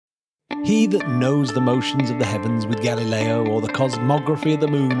He that knows the motions of the heavens with Galileo, or the cosmography of the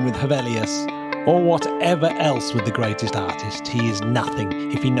moon with Hevelius, or whatever else with the greatest artist, he is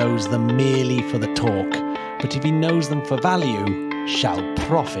nothing if he knows them merely for the talk, but if he knows them for value, shall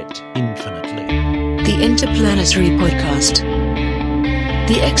profit infinitely. The Interplanetary Podcast.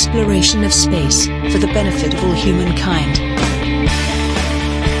 The exploration of space for the benefit of all humankind.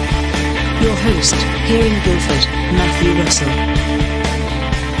 Your host, here in Guildford, Matthew Russell.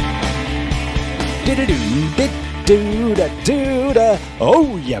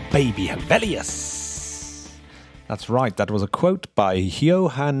 Oh, yeah, baby, Hevelius. That's right, that was a quote by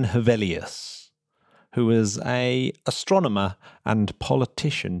Johann Hevelius, who was an astronomer and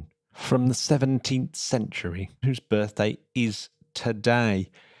politician from the 17th century, whose birthday is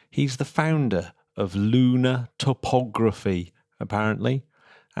today. He's the founder of lunar topography, apparently,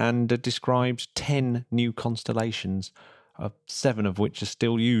 and describes 10 new constellations, 7 of which are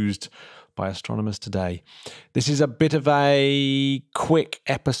still used by astronomers today. This is a bit of a quick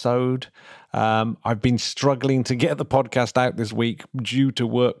episode. I've been struggling to get the podcast out this week due to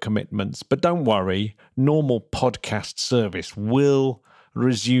work commitments, but don't worry, normal podcast service will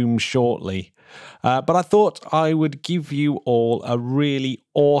resume shortly. But I thought I would give you all a really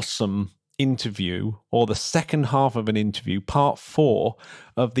awesome interview, or the second half of an interview, part 4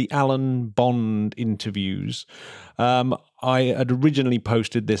 of the Alan Bond interviews. I had originally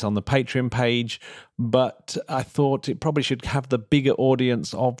posted this on the Patreon page, but I thought it probably should have the bigger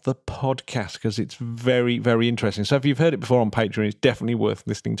audience of the podcast because it's very, very interesting. So if you've heard it before on Patreon, it's definitely worth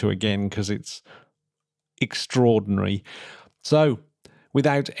listening to again because it's extraordinary. So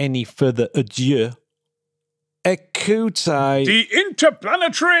without any further ado, écoutez the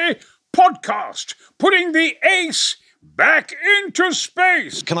Interplanetary Podcast, putting the ace back into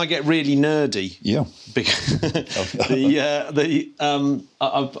space. Can I get really nerdy? Yeah.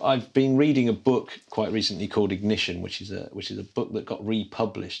 I've been reading a book quite recently called Ignition, which is a book that got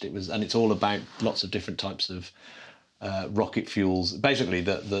republished. It's all about lots of different types of rocket fuels. Basically,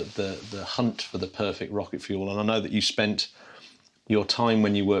 the hunt for the perfect rocket fuel. And I know that you spent your time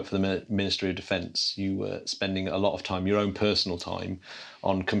when you worked for the Ministry of Defence, you were spending a lot of time, your own personal time,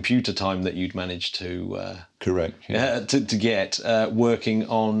 on computer time that you'd managed to correct, yeah. to get working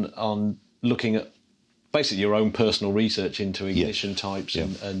on looking at basically your own personal research into ignition types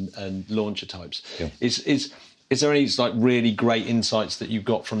and launcher types. Yeah. Is there any like really great insights that you've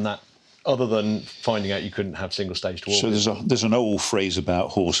got from that, other than finding out you couldn't have single stage to orbit? So there's an old phrase about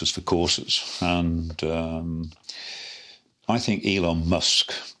horses for courses, and I think Elon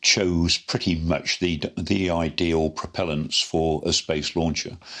Musk chose pretty much the ideal propellants for a space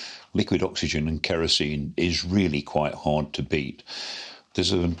launcher. Liquid oxygen and kerosene is really quite hard to beat.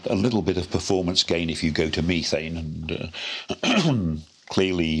 There's a little bit of performance gain if you go to methane, and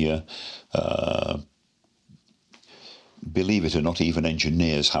clearly, believe it or not, even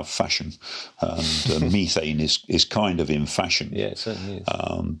engineers have fashion, and methane is kind of in fashion. Yeah, it certainly is.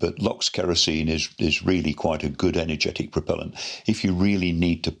 But LOX kerosene is really quite a good energetic propellant. If you really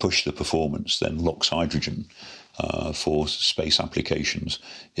need to push the performance, then LOX hydrogen for space applications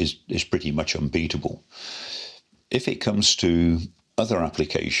is pretty much unbeatable. If it comes to other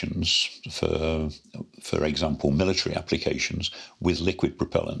applications, for example, military applitions with liquid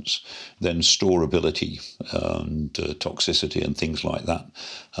propellants, then storability and toxicity and things like that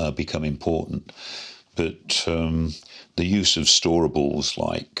become important. But the use of storables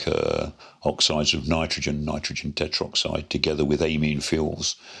like oxides of nitrogen tetroxide, together with amine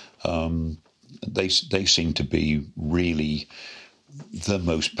fuels, they seem to be really the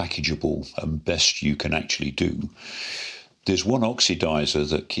most packageable and best you can actually do. There's one oxidizer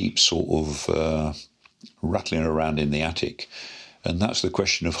that keeps sort of rattling around in the attic, and that's the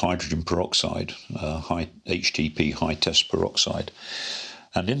question of hydrogen peroxide, high HTP, high test peroxide.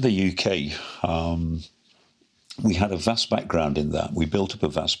 And in the UK, we had a vast background in that. We built up a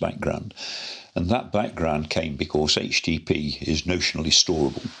vast background, and that background came because HTP is notionally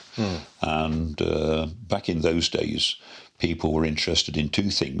storable. And back in those days, people were interested in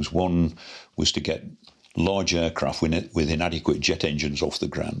two things. One was to get large aircraft with inadequate jet engines off the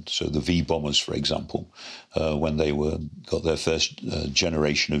ground. So the V-bombers, for example, when they got their first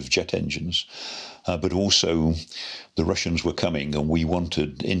generation of jet engines. But also the Russians were coming, and we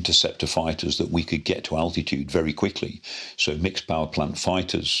wanted interceptor fighters that we could get to altitude very quickly. So mixed power plant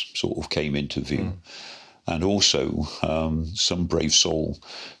fighters sort of came into view. And also some brave soul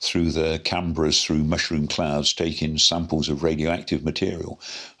through the Canberras, through mushroom clouds, taking samples of radioactive material.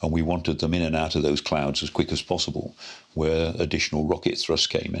 And we wanted them in and out of those clouds as quick as possible, where additional rocket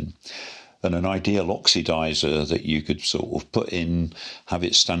thrust came in. And an ideal oxidizer that you could sort of put in, have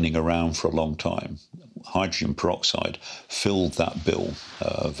it standing around for a long time, hydrogen peroxide filled that bill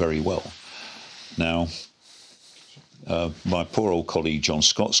very well. Now, my poor old colleague John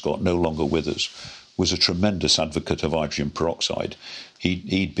Scott, no longer with us, was a tremendous advocate of hydrogen peroxide.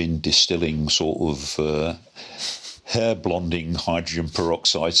 He'd been distilling sort of hair blonding hydrogen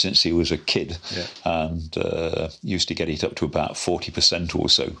peroxide since he was a kid, and used to get it up to about 40% or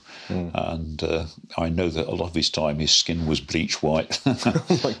so. And I know that a lot of his time his skin was bleach white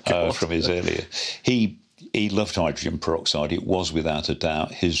from his earlier. He loved hydrogen peroxide. It was without a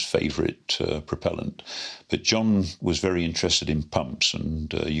doubt his favourite propellant. But John was very interested in pumps,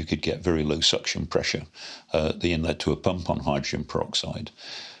 and you could get very low suction pressure at the inlet to a pump on hydrogen peroxide.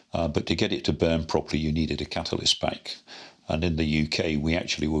 But to get it to burn properly, you needed a catalyst pack. And in the UK, we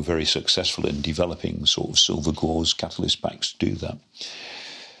actually were very successful in developing sort of silver gauze catalyst packs to do that.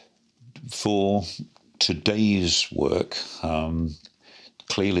 For today's work,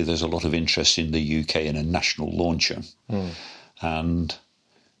 clearly there's a lot of interest in the UK in a national launcher. And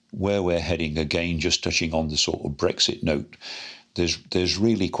where we're heading, again, just touching on the sort of Brexit note, there's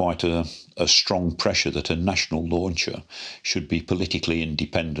really quite a strong pressure that a national launcher should be politically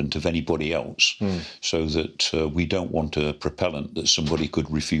independent of anybody else, so that we don't want a propellant that somebody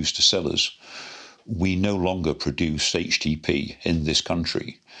could refuse to sell us. We no longer produce HTP in this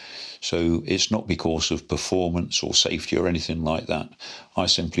country. So it's not because of performance or safety or anything like that. I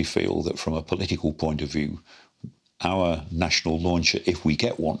simply feel that from a political point of view, our national launcher, if we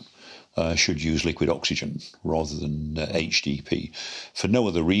get one, should use liquid oxygen rather than HDP, for no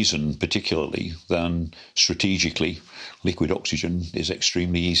other reason particularly than strategically liquid oxygen is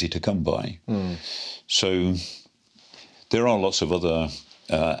extremely easy to come by. So there are lots of other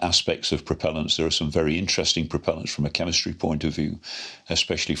aspects of propellants. There are some very interesting propellants from a chemistry point of view,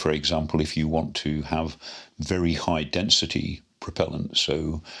 especially, for example, if you want to have very high density propellant.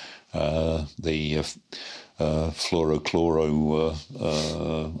 So the fluorochloro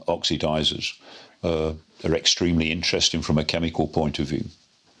oxidizers are extremely interesting from a chemical point of view.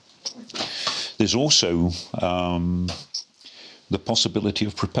 There's also the possibility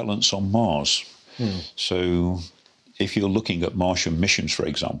of propellants on Mars. So if you're looking at Martian missions, for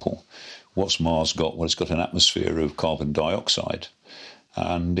example, what's Mars got? Well, it's got an atmosphere of carbon dioxide.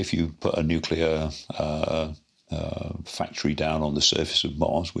 And if you put a nuclear factory down on the surface of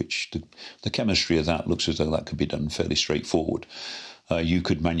Mars, which the chemistry of that looks as though that could be done fairly straightforward, you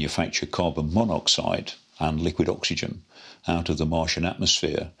could manufacture carbon monoxide and liquid oxygen out of the Martian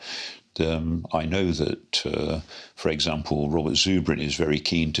atmosphere. I know that, for example, Robert Zubrin is very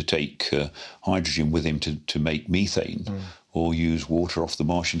keen to take hydrogen with him to make methane, or use water off the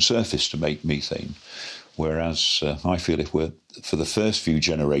Martian surface to make methane. Whereas I feel if we're, for the first few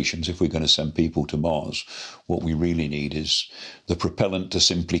generations, if we're going to send people to Mars, what we really need is the propellant to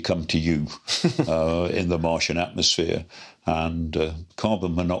simply come to you in the Martian atmosphere. And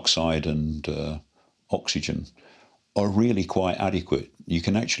carbon monoxide and oxygen are really quite adequate. You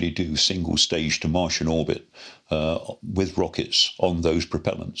can actually do single stage to Martian orbit with rockets on those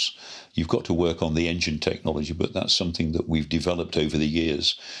propellants. You've got to work on the engine technology, but that's something that we've developed over the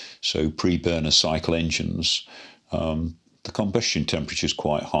years. So pre-burner cycle engines, the combustion temperature is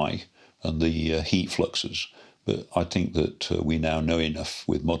quite high and the heat fluxes. But I think that we now know enough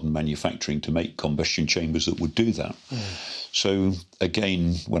with modern manufacturing to make combustion chambers that would do that. So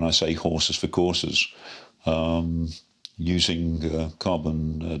again, when I say horses for courses, using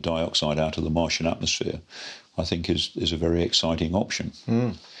carbon dioxide out of the Martian atmosphere, I think is a very exciting option.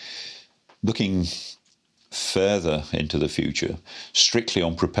 Looking further into the future, strictly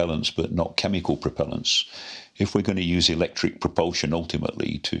on propellants but not chemical propellants, if we're going to use electric propulsion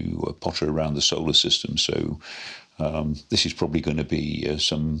ultimately to potter around the solar system, so this is probably going to be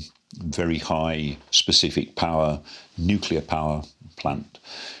some very high specific power, nuclear power plant,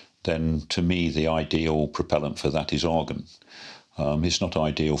 then to me the ideal propellant for that is argon. It's not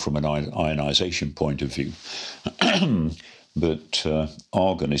ideal from an ionization point of view, but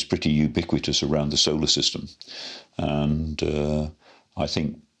argon is pretty ubiquitous around the solar system. And I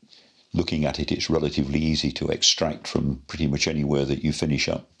think looking at it, it's relatively easy to extract from pretty much anywhere that you finish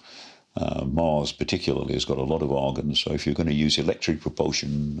up. Mars particularly has got a lot of argon, so if you're going to use electric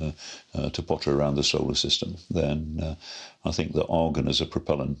propulsion to potter around the solar system, then I think that argon as a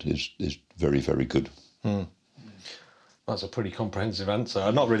propellant is very, very good. That's a pretty comprehensive answer.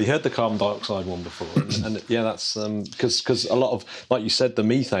 I've not really heard the carbon dioxide one before, and yeah, that's because a lot of, like you said, the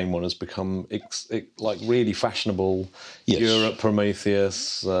methane one has become like really fashionable. Yes. Europe,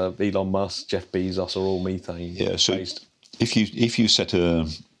 Prometheus, Elon Musk, Jeff Bezos are all methane based. If you set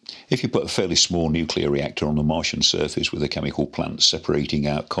if you put a fairly small nuclear reactor on the Martian surface with a chemical plant separating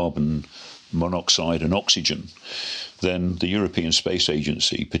out carbon monoxide and oxygen, then the European Space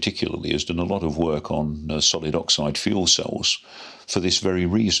Agency particularly has done a lot of work on solid oxide fuel cells for this very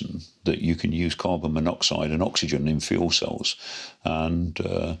reason, that you can use carbon monoxide and oxygen in fuel cells. And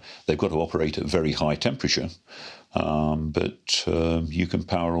they've got to operate at very high temperature, but you can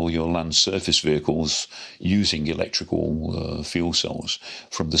power all your land surface vehicles using electrical fuel cells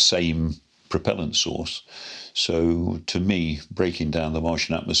from the same propellant source. So to me, breaking down the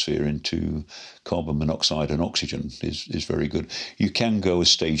Martian atmosphere into carbon monoxide and oxygen is very good. You can go a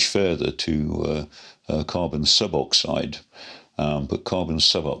stage further to carbon suboxide, but carbon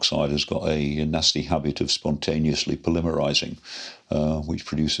suboxide has got a nasty habit of spontaneously polymerizing, which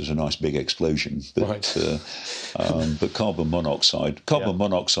produces a nice big explosion. But, right. But carbon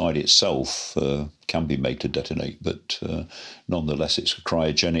monoxide itself can be made to detonate, but nonetheless it's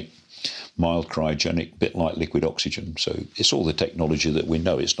cryogenic, mild cryogenic, bit like liquid oxygen. So it's all the technology that we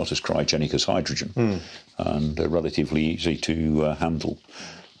know. It's not as cryogenic as hydrogen, and relatively easy to handle.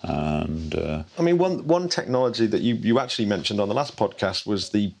 And I mean, one technology that you actually mentioned on the last podcast was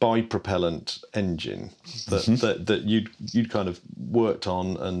the bipropellant engine that you'd kind of worked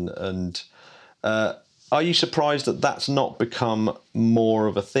on, and are you surprised that that's not become more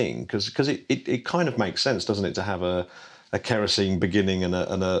of a thing? Because it kind of makes sense, doesn't it, to have a kerosene beginning and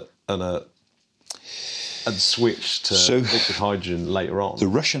switch to liquid hydrogen later on. The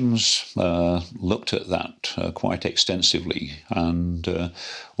Russians looked at that quite extensively, and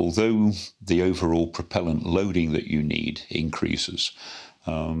although the overall propellant loading that you need increases,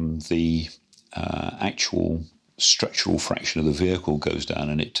 the actual structural fraction of the vehicle goes down,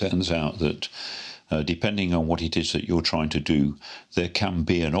 and it turns out that depending on what it is that you're trying to do, there can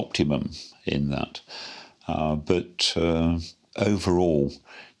be an optimum in that. But overall,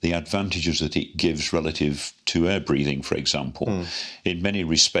 the advantages that it gives relative to air breathing, for example, in many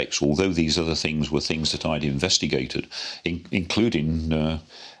respects, although these other things were things that I'd investigated, including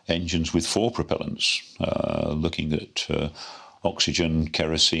engines with 4 propellants, looking at oxygen,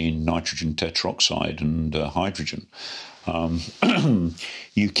 kerosene, nitrogen tetroxide, and hydrogen.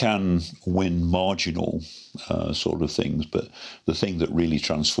 You can win marginal sort of things, but the thing that really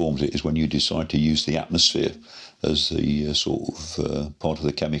transforms it is when you decide to use the atmosphere as the sort of part of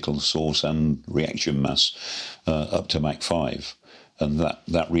the chemical source and reaction mass up to Mach 5. And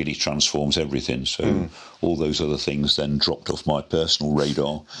that really transforms everything. So all those other things then dropped off my personal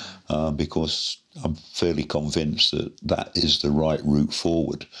radar because I'm fairly convinced that that is the right route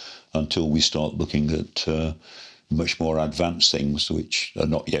forward until we start looking at much more advanced things which are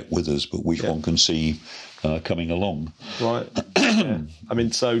not yet with us, but which one can see coming along. Right. Yeah. I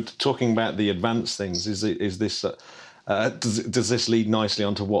mean, so talking about the advanced things, is this does this lead nicely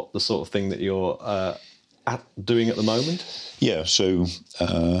onto what the sort of thing that you're doing at the moment? Yeah. So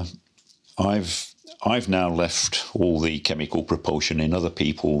I've now left all the chemical propulsion in other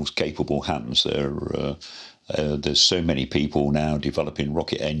people's capable hands. There's so many people now developing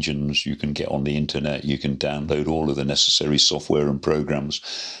rocket engines. You can get on the internet, you can download all of the necessary software and programs.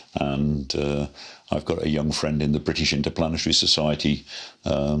 And I've got a young friend in the British Interplanetary Society.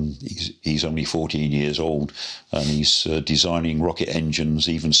 He's only 14 years old, and he's designing rocket engines,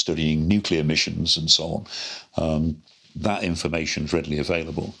 even studying nuclear missions and so on. That information is readily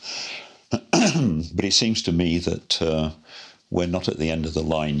available. But it seems to me that we're not at the end of the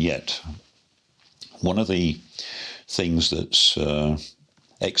line yet. One of the things that's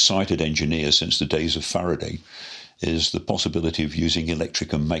excited engineers since the days of Faraday is the possibility of using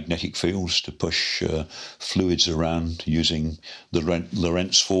electric and magnetic fields to push fluids around using the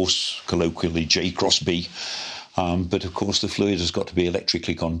Lorentz force, colloquially J cross B. But of course the fluid has got to be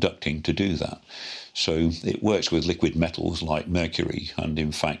electrically conducting to do that. So it works with liquid metals like mercury, and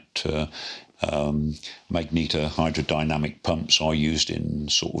in fact magnetohydrodynamic pumps are used in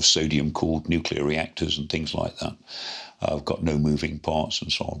sort of sodium-cooled nuclear reactors and things like that. I've got no moving parts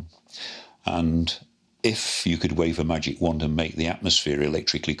and so on. And if you could wave a magic wand and make the atmosphere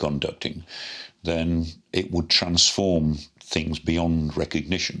electrically conducting, then it would transform things beyond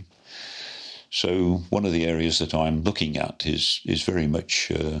recognition. So one of the areas that I'm looking at is very much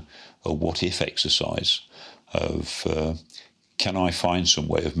a what-if exercise of can I find some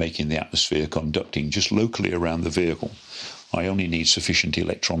way of making the atmosphere conducting just locally around the vehicle I only need sufficient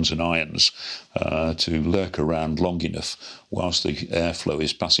electrons and ions to lurk around long enough whilst the airflow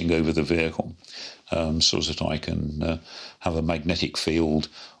is passing over the vehicle, so that I can have a magnetic field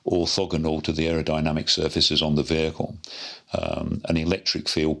orthogonal to the aerodynamic surfaces on the vehicle, an electric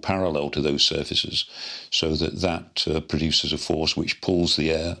field parallel to those surfaces, so that produces a force which pulls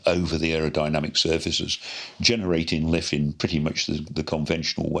the air over the aerodynamic surfaces, generating lift in pretty much the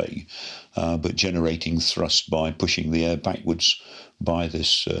conventional way, but generating thrust by pushing the air backwards by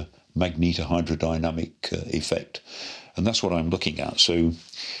this magnetohydrodynamic effect. And that's what I'm looking at. So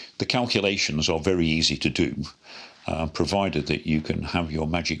the calculations are very easy to do, provided that you can have your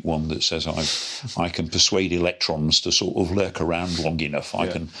magic wand that says I can persuade electrons to sort of lurk around long enough. I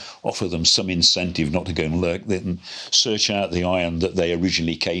can offer them some incentive not to go and lurk, then search out the ion that they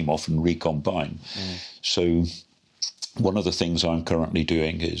originally came off and recombine. So one of the things I'm currently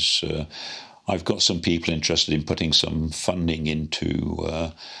doing is I've got some people interested in putting some funding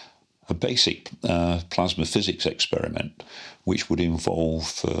into a basic plasma physics experiment, which would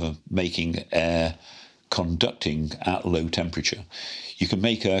involve making air conducting at low temperature. You can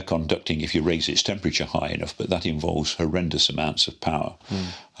make air conducting if you raise its temperature high enough, but that involves horrendous amounts of power.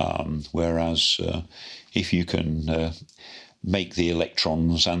 Whereas if you can make the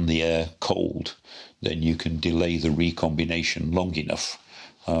electrons and the air cold, then you can delay the recombination long enough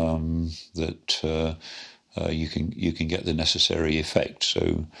that you can get the necessary effect.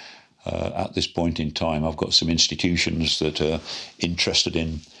 So at this point in time, I've got some institutions that are interested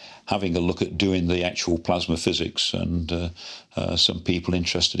in having a look at doing the actual plasma physics, and some people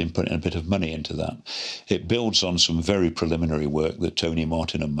interested in putting a bit of money into that. It builds on some very preliminary work that Tony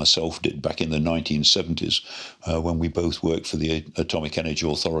Martin and myself did back in the 1970s when we both worked for the Atomic Energy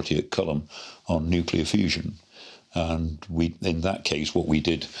Authority at Culham on nuclear fusion. And in that case, what we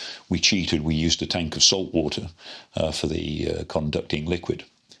did, we cheated. We used a tank of salt water for the conducting liquid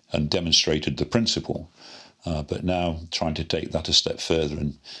and demonstrated the principle. But now trying to take that a step further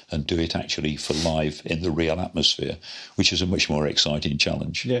and do it actually for live in the real atmosphere, which is a much more exciting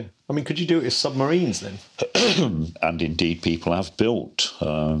challenge. Yeah. I mean, could you do it as submarines then? And indeed, people have built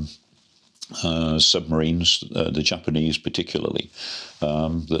submarines, the Japanese particularly,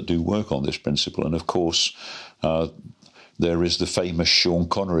 that do work on this principle. And of course, there is the famous Sean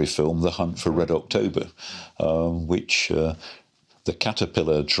Connery film, The Hunt for Red October, which the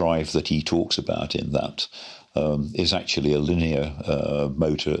caterpillar drive that he talks about in that is actually a linear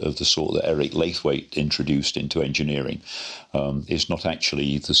motor of the sort that Eric Laithwaite introduced into engineering. It's not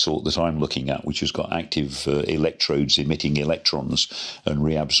actually the sort that I'm looking at, which has got active electrodes emitting electrons and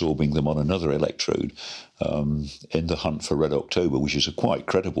reabsorbing them on another electrode. In the Hunt for Red October, which is a quite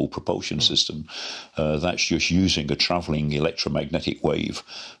credible propulsion system, that's just using a travelling electromagnetic wave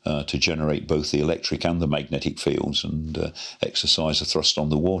to generate both the electric and the magnetic fields and exercise a thrust on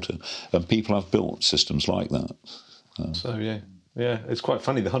the water. And people have built systems like that. So, yeah, it's quite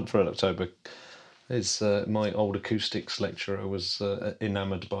funny. The Hunt for Red October is my old acoustics lecturer was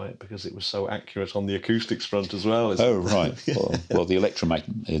enamoured by it because it was so accurate on the acoustics front as well. Oh, right. Well, the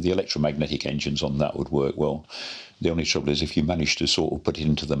electromagnetic engines on that would work well. The only trouble is if you manage to sort of put it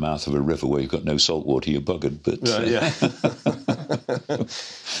into the mouth of a river where you've got no salt water, you're buggered. But yeah. I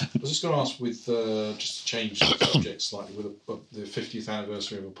was just going to ask, with just to change the subject slightly, with the 50th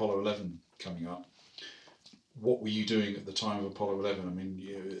anniversary of Apollo 11 coming up, what were you doing at the time of Apollo 11? I mean,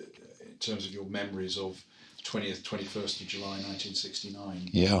 in terms of your memories of 21st of July 1969.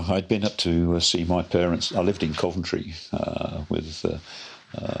 Yeah, I'd been up to see my parents. I lived in Coventry with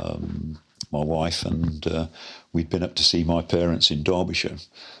my wife, and we'd been up to see my parents in Derbyshire,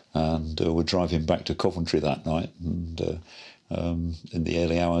 and we're driving back to Coventry that night, and in the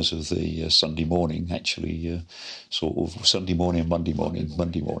early hours of the Sunday morning, actually, sort of Sunday morning, Monday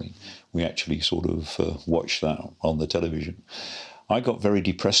morning, we actually sort of watched that on the television. I got very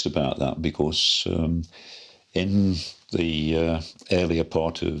depressed about that because in the earlier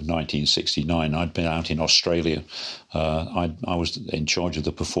part of 1969, I'd been out in Australia. I was in charge of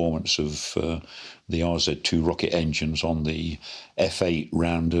the performance of the RZ-2 rocket engines on the F8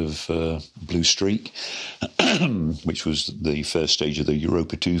 round of Blue Streak, which was the first stage of the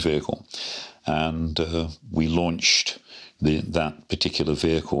Europa 2 vehicle. And we launched that particular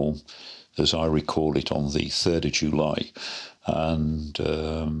vehicle, as I recall it, on the 3rd of July.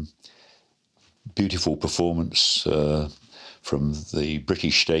 And beautiful performance from the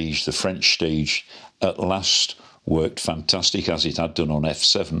British stage. The French stage at last worked fantastic, as it had done on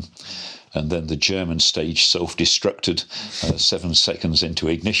F7. and then the German stage self-destructed 7 seconds into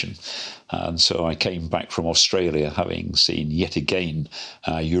ignition. And so I came back from Australia having seen yet again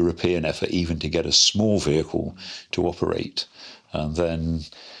our European effort even to get a small vehicle to operate. And then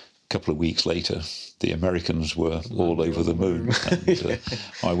a couple of weeks later, the Americans were all over the moon. And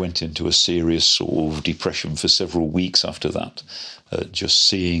I went into a serious sort of depression for several weeks after that, just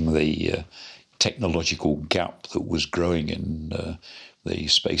seeing the technological gap that was growing in the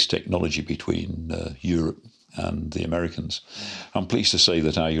space technology between Europe and the Americans. I'm pleased to say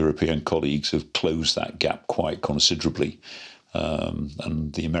that our European colleagues have closed that gap quite considerably.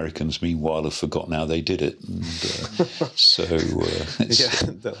 And the Americans, meanwhile, have forgotten how they did it. And, that's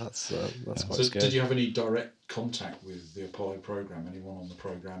quite so scary. did you have any direct contact with the Apollo program? Anyone on the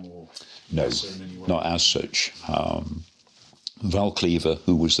program, or no, in any way? not as such. Val Cleaver,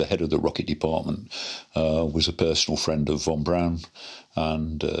 who was the head of the rocket department, was a personal friend of von Braun,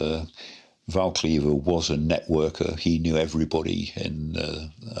 and Val Cleaver was a networker. He knew everybody in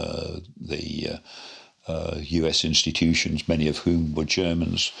the US institutions, many of whom were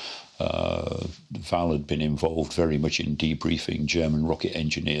Germans. Val had been involved very much in debriefing German rocket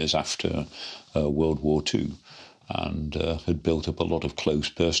engineers after World War II, and had built up a lot of close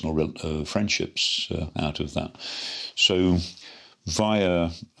personal friendships out of that. So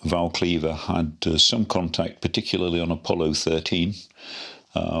via Val Cleaver had some contact, particularly on Apollo 13,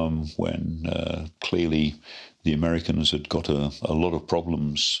 when clearly the Americans had got a lot of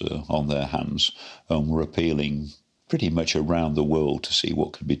problems on their hands and were appealing pretty much around the world to see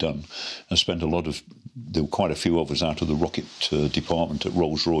what could be done. I spent there were quite a few of us out of the rocket department at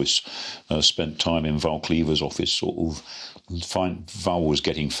Rolls-Royce, spent time in Val Cleaver's office, sort of Val was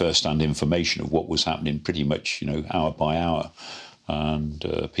getting first-hand information of what was happening pretty much, hour by hour. And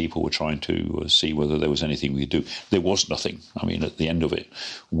people were trying to see whether there was anything we could do. There was nothing. I mean, at the end of it,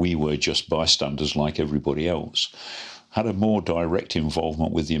 we were just bystanders like everybody else. Had a more direct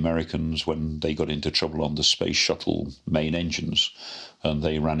involvement with the Americans when they got into trouble on the space shuttle main engines, and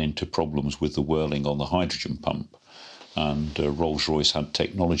they ran into problems with the whirling on the hydrogen pump. And Rolls-Royce had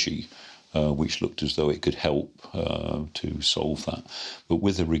technology which looked as though it could help to solve that. But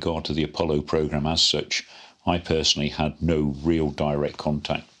with regard to the Apollo program as such, I personally had no real direct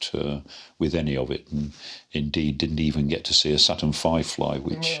contact with any of it, and indeed didn't even get to see a Saturn V fly,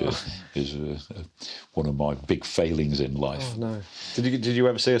 which is one of my big failings in life. Oh, no. Did you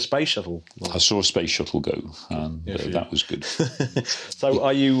ever see a space shuttle? I saw a space shuttle go, and that was good. So,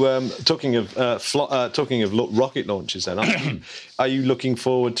 are you talking of rocket launches? Then are you looking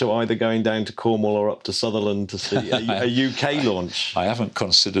forward to either going down to Cornwall or up to Sutherland to see a UK launch? I haven't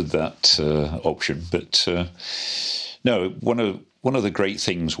considered that option, but no. One of the great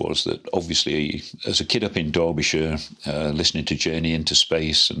things was that obviously, as a kid up in Derbyshire, listening to Journey into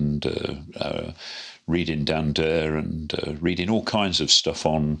Space and reading Dan Dare and reading all kinds of stuff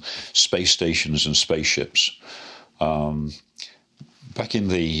on space stations and spaceships. Back in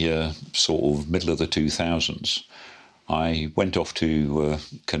the sort of middle of the 2000s, I went off to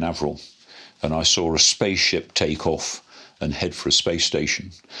Canaveral and I saw a spaceship take off and head for a space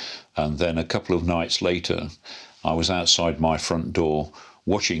station. And then a couple of nights later, I was outside my front door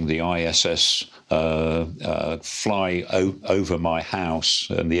watching the ISS fly over my house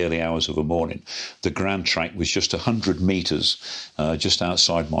in the early hours of the morning. The ground track was just 100 metres just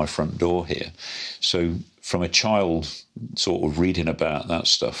outside my front door here. So from a child sort of reading about that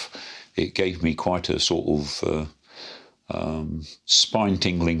stuff, it gave me quite a sort of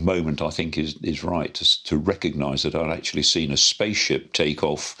spine-tingling moment, I think is right, to recognise that I'd actually seen a spaceship take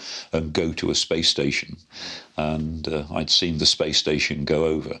off and go to a space station, and I'd seen the space station go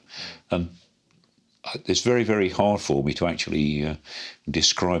over. And it's very, very hard for me to actually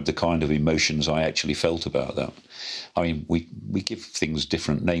describe the kind of emotions I actually felt about that. I mean, we give things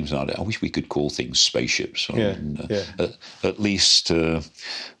different names. I wish we could call things spaceships. At least...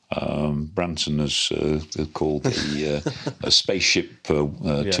 Branson has called a spaceship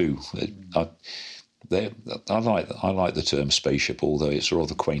 2. I like the term spaceship, although it's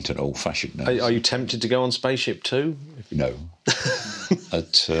rather quaint and old-fashioned now. Are you tempted to go on Spaceship 2? No,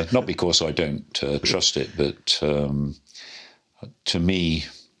 not because I don't trust it, but to me,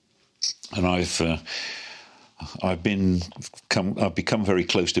 and I've become very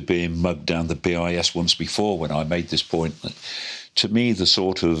close to being mugged down the BIS once before when I made this point. To me, the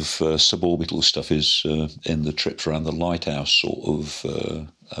sort of suborbital stuff is in the trips around the lighthouse sort of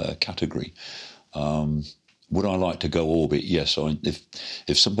category. Would I like to go orbit? Yes.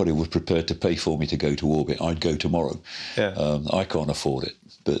 If somebody was prepared to pay for me to go to orbit, I'd go tomorrow. Yeah. I can't afford it,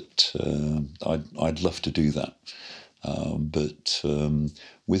 but I'd love to do that. But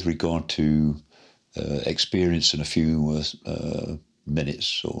with regard to experience in a few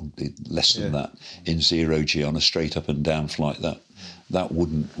minutes or less than that in zero G on a straight up and down flight, that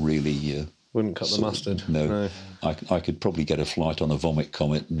wouldn't really wouldn't cut the mustard. No. I could probably get a flight on a Vomit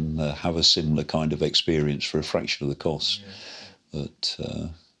Comet and have a similar kind of experience for a fraction of the cost. But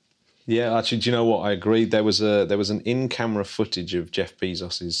yeah, actually, do you know what? I agree. There was an in-camera footage of Jeff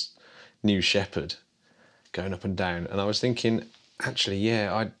Bezos's New Shepard going up and down, and I was thinking, actually,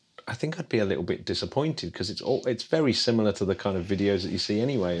 yeah, I think I'd be a little bit disappointed because it's very similar to the kind of videos that you see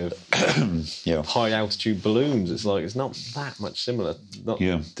anyway of high altitude balloons. It's like it's not that much similar, not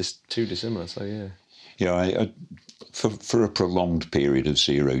too dissimilar. So I for a prolonged period of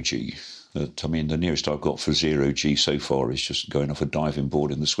zero G. I mean, the nearest I've got for zero G so far is just going off a diving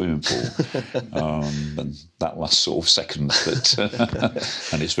board in the swimming pool, and that lasts sort of seconds. But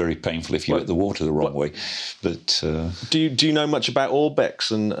and it's very painful if you hit the water the wrong way. But do you know much about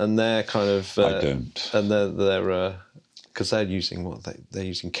Orbex and their kind of? I don't. And their because they're using they're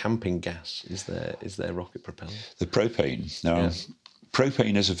using camping gas. Is their rocket propellant? The propane. Now,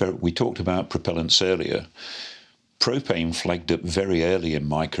 propane is we talked about propellants earlier. Propane flagged up very early in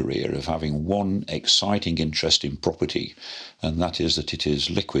my career of having one exciting, interesting property, and that is that it is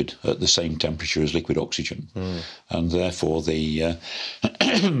liquid at the same temperature as liquid oxygen. And therefore the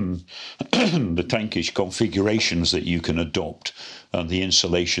the tankish configurations that you can adopt and the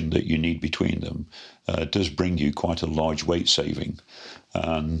insulation that you need between them does bring you quite a large weight saving.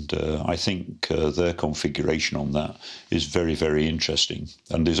 And I think their configuration on that is very, very interesting.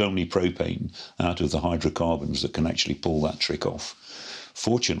 And there's only propane out of the hydrocarbons that can actually pull that trick off.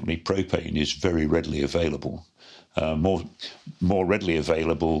 Fortunately, propane is very readily available, more readily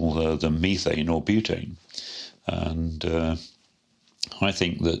available than methane or butane. And I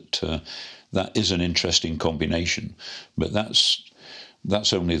think that that is an interesting combination, but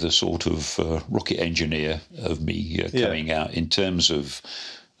that's only the sort of rocket engineer of me coming out in terms of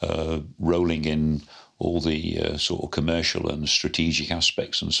rolling in all the sort of commercial and strategic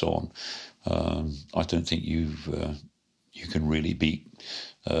aspects and so on. I don't think you can really beat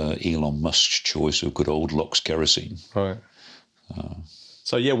Elon Musk's choice of good old LOX kerosene. Right.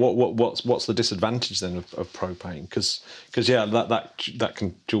 So yeah, what's the disadvantage then of propane? Because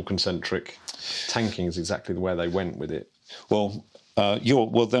that dual concentric tanking is exactly the way they went with it. Well.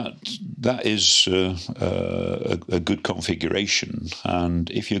 That is a good configuration, and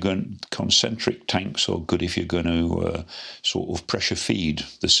if you're going concentric tanks are good if you're going to sort of pressure feed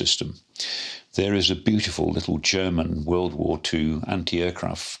the system. There is a beautiful little German World War II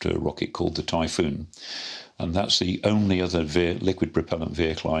anti-aircraft rocket called the Typhoon, and that's the only other liquid propellant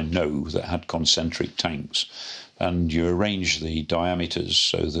vehicle I know that had concentric tanks. And you arrange the diameters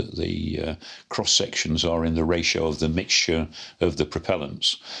so that the cross sections are in the ratio of the mixture of the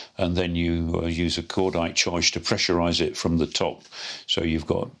propellants, and then you use a cordite charge to pressurize it from the top. So you've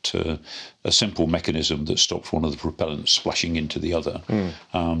got a simple mechanism that stops one of the propellants splashing into the other,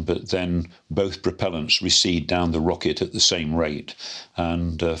 but then both propellants recede down the rocket at the same rate,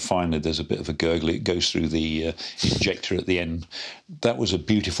 and finally there's a bit of a gurgle. It goes through the injector at the end. That was a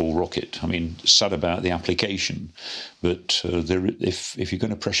beautiful rocket. I mean, sad about the application. But if you're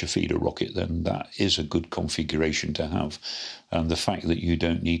going to pressure feed a rocket, then that is a good configuration to have. And the fact that you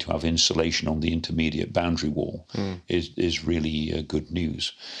don't need to have insulation on the intermediate boundary wall is really good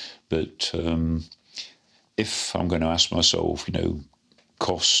news. But if I'm going to ask myself,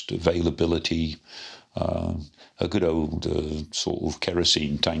 cost, availability, a good old sort of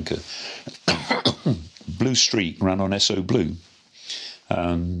kerosene tanker, Blue Streak ran on SO Blue,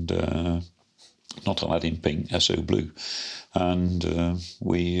 and not Aladdin Pink, SO Blue, and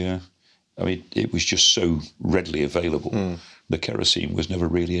it was just so readily available. The kerosene was never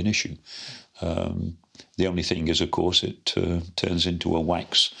really an issue. The only thing is, of course, it turns into a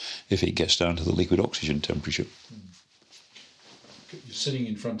wax if it gets down to the liquid oxygen temperature. You're sitting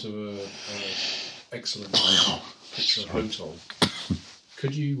in front of an excellent picture of HOTOL.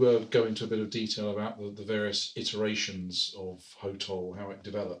 Could you go into a bit of detail about the various iterations of HOTOL, how it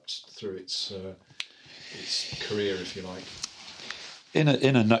developed through its career, if you like? In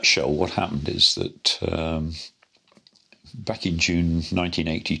a nutshell, what happened is that back in June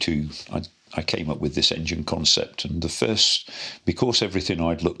 1982, I came up with this engine concept, and because everything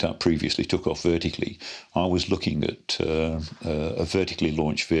I'd looked at previously took off vertically, I was looking at a vertically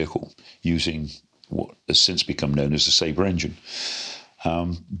launched vehicle using what has since become known as the Sabre engine.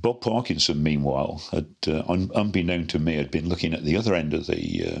 Bob Parkinson, meanwhile, had, unbeknown to me, had been looking at the other end of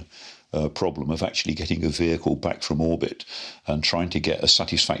the problem of actually getting a vehicle back from orbit and trying to get a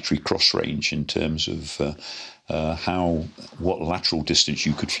satisfactory cross range in terms of what lateral distance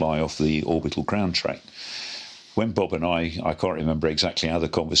you could fly off the orbital ground track. When Bob and I can't remember exactly how the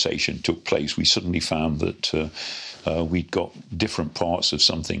conversation took place, we suddenly found that we'd got different parts of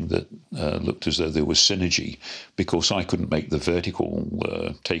something that looked as though there was synergy, because I couldn't make the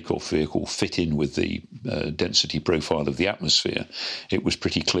vertical takeoff vehicle fit in with the density profile of the atmosphere. It was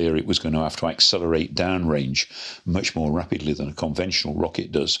pretty clear it was going to have to accelerate downrange much more rapidly than a conventional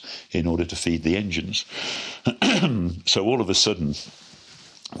rocket does in order to feed the engines. So all of a sudden,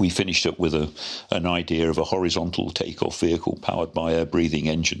 we finished up with an idea of a horizontal takeoff vehicle powered by air-breathing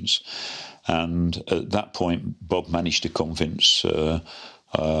engines. And at that point, Bob managed to convince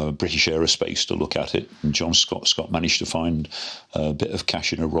British Aerospace to look at it, and John Scott managed to find a bit of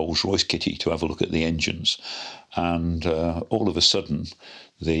cash in a Rolls-Royce kitty to have a look at the engines. And all of a sudden,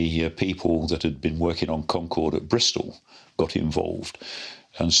 the people that had been working on Concorde at Bristol got involved.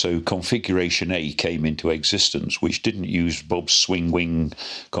 And so Configuration A came into existence, which didn't use Bob's swing wing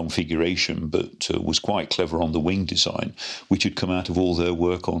configuration, but was quite clever on the wing design, which had come out of all their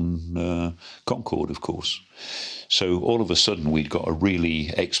work on Concorde, of course. So all of a sudden, we'd got a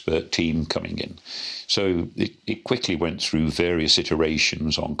really expert team coming in. So it quickly went through various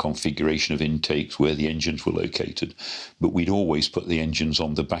iterations on configuration of intakes, where the engines were located. But we'd always put the engines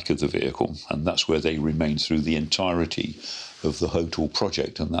on the back of the vehicle, and that's where they remained through the entirety of the HOTOL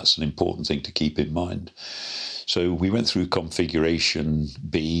project, and that's an important thing to keep in mind. So we went through configuration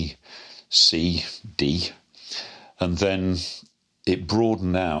B, C, D, and then it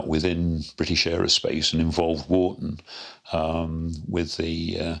broadened out within British Aerospace and involved Wharton with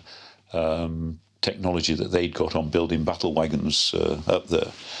the technology that they'd got on building battle wagons up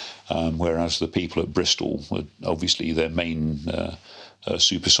there, whereas the people at Bristol, obviously their main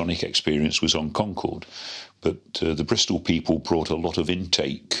supersonic experience was on Concorde. But the Bristol people brought a lot of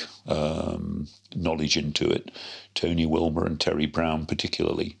intake knowledge into it, Tony Wilmer and Terry Brown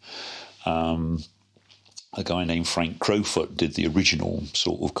particularly. A guy named Frank Crowfoot did the original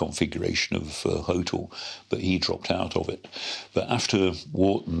sort of configuration of HOTOL, but he dropped out of it. But after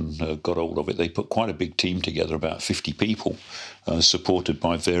Wharton got hold of it, they put quite a big team together, about 50 people, supported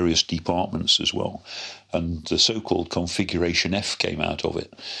by various departments as well. And the so-called Configuration F came out of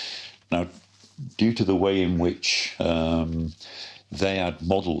it. Now, due to the way in which they had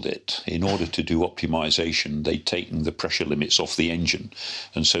modelled it, in order to do optimization, they'd taken the pressure limits off the engine,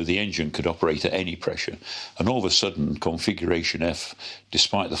 and so the engine could operate at any pressure. And all of a sudden, Configuration F,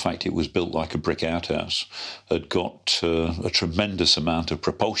 despite the fact it was built like a brick outhouse, had got a tremendous amount of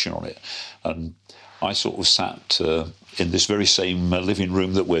propulsion on it. And I sort of sat in this very same living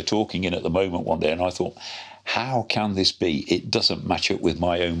room that we're talking in at the moment one day, and I thought, how can this be? It doesn't match up with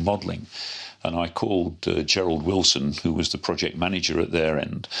my own modelling. And I called Gerald Wilson, who was the project manager at their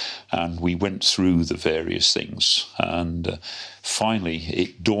end, and we went through the various things. And finally,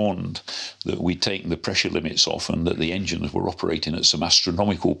 it dawned that we'd taken the pressure limits off and that the engines were operating at some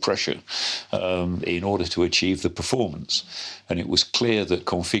astronomical pressure in order to achieve the performance. And it was clear that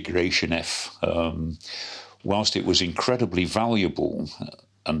Configuration F, whilst it was incredibly valuable,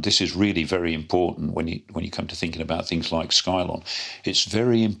 and this is really very important when you come to thinking about things like Skylon, it's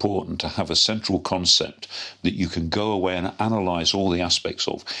very important to have a central concept that you can go away and analyse all the aspects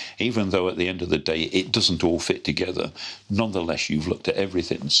of. Even though at the end of the day it doesn't all fit together, nonetheless you've looked at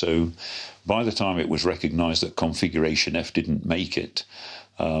everything. So by the time it was recognised that Configuration F didn't make it,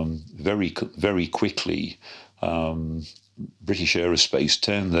 very quickly British Aerospace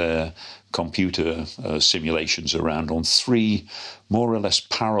turned their computer simulations around on 3 more or less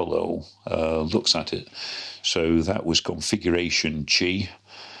parallel looks at it. So that was Configuration G,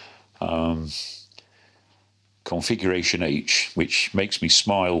 Configuration H, which makes me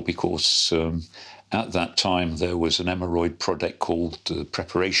smile because at that time there was an Emeroid product called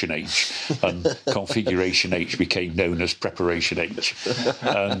Preparation H, and Configuration H became known as Preparation H,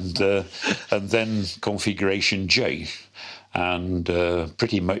 and then Configuration J, and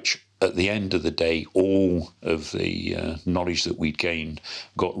pretty much at the end of the day, all of the knowledge that we'd gained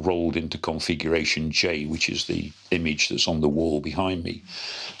got rolled into Configuration J, which is the image that's on the wall behind me.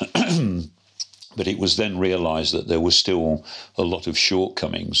 But it was then realised that there was still a lot of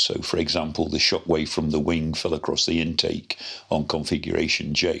shortcomings. So, for example, the shockwave from the wing fell across the intake on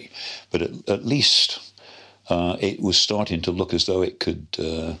Configuration J. But at least it was starting to look as though it could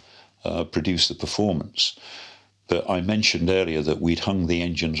produce the performance. But I mentioned earlier that we'd hung the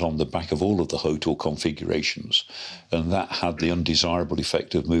engines on the back of all of the HOTOL configurations, and that had the undesirable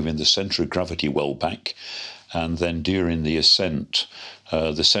effect of moving the centre of gravity well back. And then during the ascent,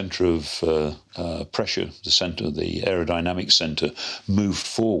 the centre of pressure, the aerodynamic centre, moved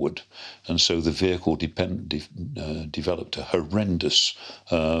forward, and so the vehicle developed a horrendous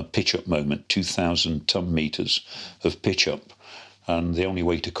pitch-up moment, 2,000 ton-metres of pitch-up. And the only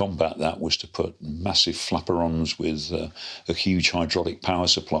way to combat that was to put massive flaperons with a huge hydraulic power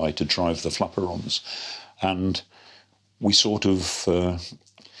supply to drive the flaperons. And we sort of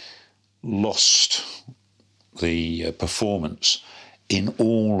lost the performance in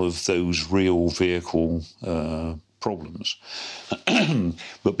all of those real vehicle problems.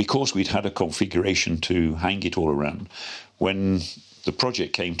 But because we'd had a configuration to hang it all around, when the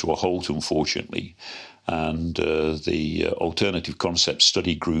project came to a halt, unfortunately, and the alternative concept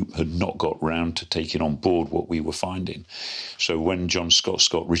study group had not got round to taking on board what we were finding. So when John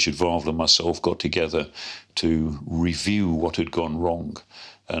Scott, Richard Varvel and myself got together to review what had gone wrong,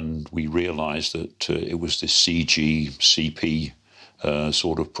 and we realised that it was this CG-CP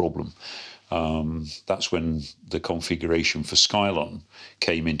sort of problem, that's when the configuration for Skylon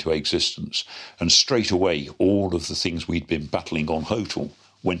came into existence. And straight away, all of the things we'd been battling on HOTL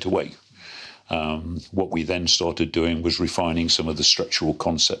went away. What we then started doing was refining some of the structural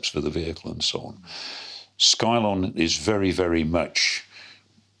concepts for the vehicle and so on. Skylon is very, very much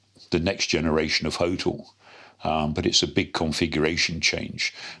the next generation of HOTL, but it's a big configuration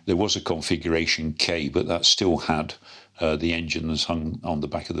change. There was a configuration K, but that still had the engines hung on the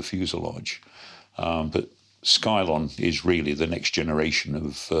back of the fuselage. But Skylon is really the next generation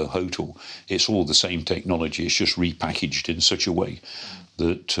of HOTL. It's all the same technology, it's just repackaged in such a way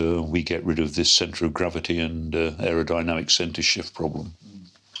that we get rid of this centre of gravity and aerodynamic centre shift problem.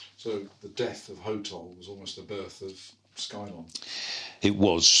 So the death of HOTL was almost the birth of Skylon. It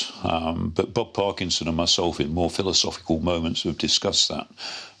was, but Bob Parkinson and myself in more philosophical moments have discussed that,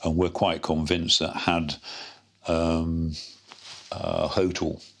 and we're quite convinced that had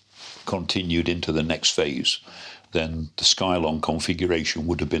HOTL continued into the next phase, then the Skylon configuration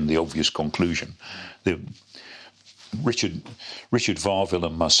would have been the obvious conclusion. Richard Varvel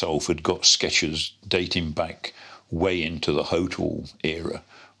and myself had got sketches dating back way into the HOTL era,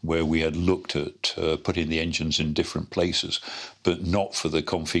 where we had looked at putting the engines in different places, but not for the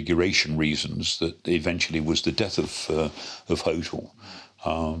configuration reasons that eventually was the death of HOTL.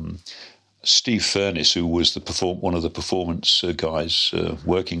 Steve Furness, who was one of the performance guys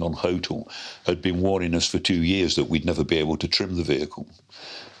working on HOTL, had been warning us for 2 years that we'd never be able to trim the vehicle.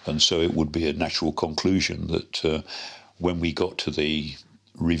 And so it would be a natural conclusion that when we got to the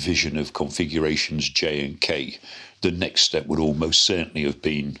revision of configurations J and K, the next step would almost certainly have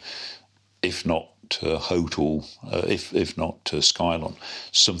been, if not HOTL, if not Skylon,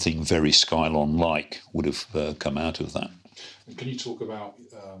 something very Skylon-like would have come out of that. And can you talk about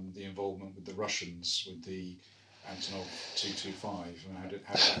the involvement with the Russians with the Antonov 225, and how did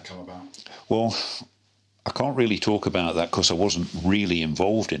that come about? Well, I can't really talk about that because I wasn't really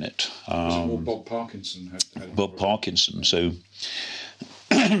involved in it. Was it more Bob Parkinson? Bob Parkinson. So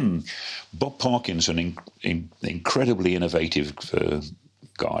Bob Parkinson, incredibly innovative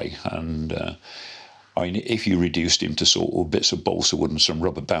guy, and I mean, if you reduced him to sort of bits of balsa wood and some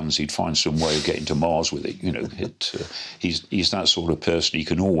rubber bands, he'd find some way of getting to Mars with it. You know, he's that sort of person. He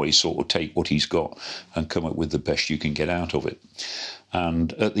can always sort of take what he's got and come up with the best you can get out of it.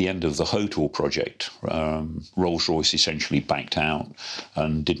 And at the end of the HOTL project, Rolls-Royce essentially backed out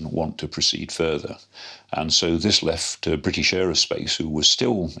and didn't want to proceed further. And so this left British Aerospace, who was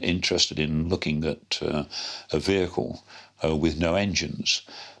still interested in looking at a vehicle with no engines.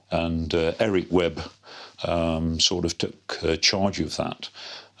 And Eric Webb sort of took charge of that.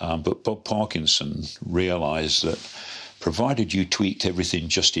 But Bob Parkinson realised that provided you tweaked everything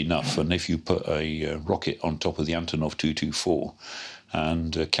just enough, and if you put a rocket on top of the Antonov 224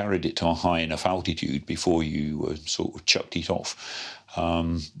 and carried it to a high enough altitude before you sort of chucked it off,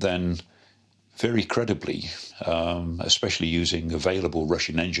 then very credibly, especially using available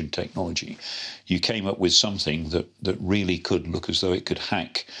Russian engine technology, you came up with something that really could look as though it could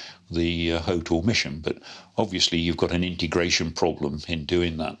hack the HOTL mission. But obviously you've got an integration problem in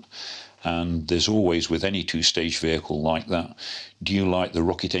doing that. And there's always, with any two-stage vehicle like that, do you light the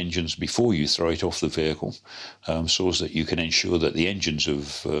rocket engines before you throw it off the vehicle, so as that you can ensure that the engines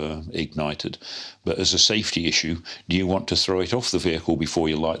have ignited? But as a safety issue, do you want to throw it off the vehicle before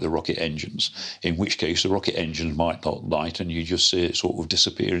you light the rocket engines? In which case the rocket engines might not light and you just see it sort of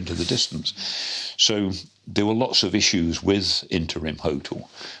disappear into the distance. So there were lots of issues with interim HOTL,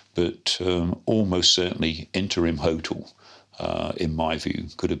 but almost certainly interim HOTL, in my view,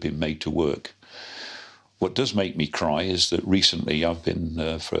 could have been made to work. what does make me cry is that recently I've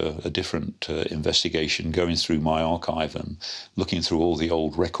been for a different investigation, going through my archive and looking through all the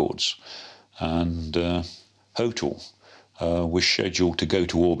old records, and HOTL was scheduled to go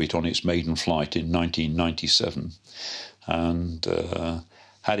to orbit on its maiden flight in 1997, and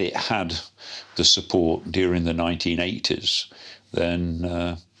had it had the support during the 1980s,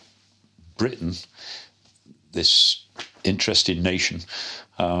 then Britain, this interesting nation,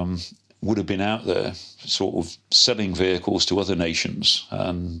 would have been out there sort of selling vehicles to other nations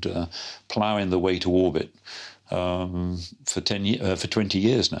and ploughing the way to orbit for 20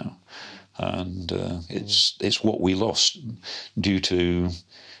 years now. And it's what we lost due to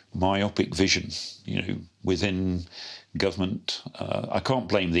myopic vision, within government. I can't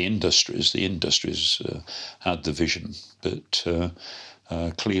blame the industries. The industries had the vision, but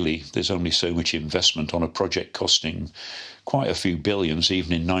clearly there's only so much investment on a project costing quite a few billions.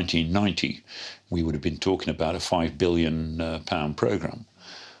 Even in 1990, we would have been talking about a £5 billion programme,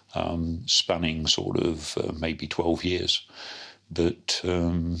 spanning sort of maybe 12 years. But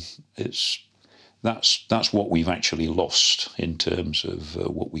that's what we've actually lost in terms of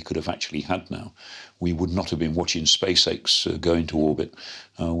what we could have actually had now. We would not have been watching SpaceX going to orbit.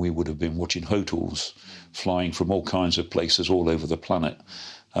 We would have been watching HOTLs flying from all kinds of places all over the planet.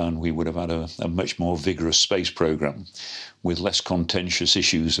 And we would have had a much more vigorous space program with less contentious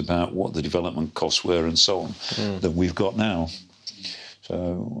issues about what the development costs were and so on than we've got now.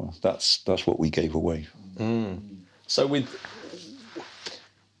 So that's what we gave away. So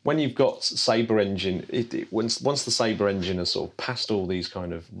when you've got Sabre engine, once the Sabre engine has sort of passed all these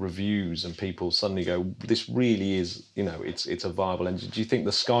kind of reviews and people suddenly go, this really is, it's a viable engine. Do you think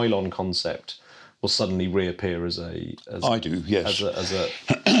the Skylon concept will suddenly reappear as I do, yes.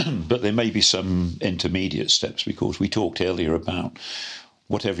 But there may be some intermediate steps, because we talked earlier about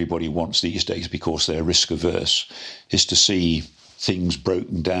what everybody wants these days, because they're risk averse, is to see things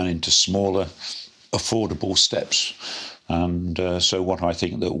broken down into smaller, affordable steps. And so what I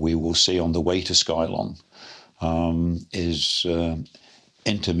think that we will see on the way to Skylon is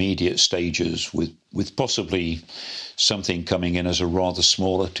intermediate stages with possibly something coming in as a rather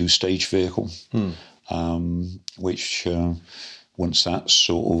smaller two-stage vehicle, which once that's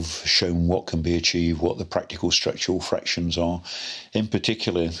sort of shown what can be achieved, what the practical structural fractions are, in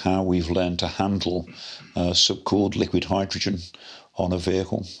particular how we've learned to handle subcooled liquid hydrogen on a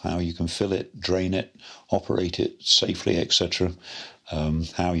vehicle, how you can fill it, drain it, operate it safely, etc.,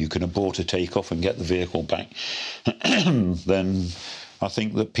 how you can abort a takeoff and get the vehicle back, then I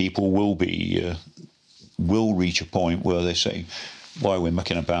think that people will reach a point where they say, why we're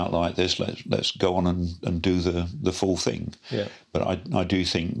mucking about like this, let's go on and do the full thing. Yeah. But I do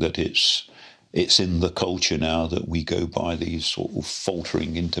think that it's in the culture now that we go by these sort of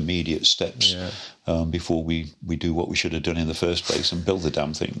faltering intermediate steps before we do what we should have done in the first place and build the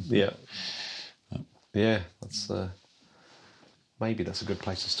damn thing. Yeah. Yeah, that's maybe that's a good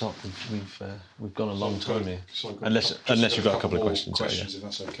place to stop. We've gone a long time here. Unless you've got a couple of questions, if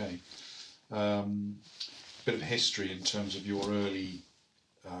that's okay. Bit of history in terms of your early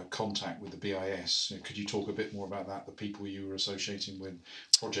contact with the BIS. Could you talk a bit more about that, the people you were associating with,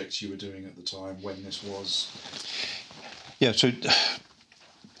 projects you were doing at the time, when this was? Yeah, so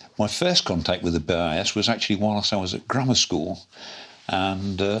my first contact with the BIS was actually whilst I was at grammar school.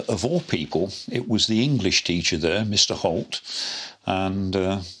 And of all people, it was the English teacher there, Mr. Holt.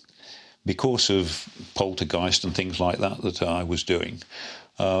 And because of poltergeist and things like that I was doing,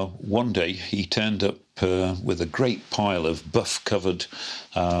 one day he turned up with a great pile of buff-covered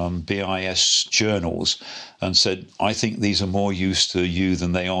BIS journals and said, I think these are more use to you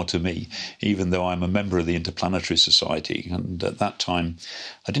than they are to me, even though I'm a member of the Interplanetary Society. And at that time,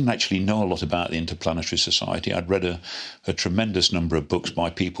 I didn't actually know a lot about the Interplanetary Society. I'd read a tremendous number of books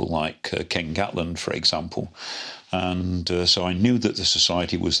by people like Ken Gatland, for example. And so I knew that the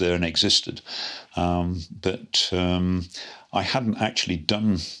society was there and existed. But I hadn't actually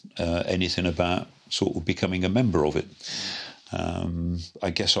done anything about sort of becoming a member of it. I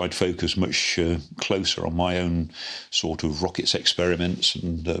guess I'd focus much closer on my own sort of rockets experiments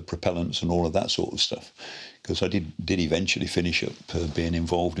and propellants and all of that sort of stuff, because I did eventually finish up being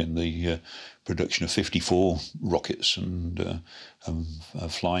involved in the production of 54 rockets and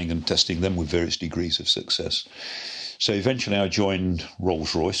flying and testing them with various degrees of success. So eventually I joined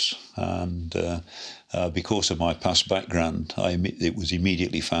Rolls-Royce, and because of my past background, it was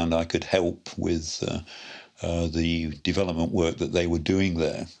immediately found I could help with the development work that they were doing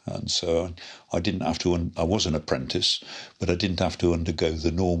there. And so I didn't have to, I was an apprentice, but I didn't have to undergo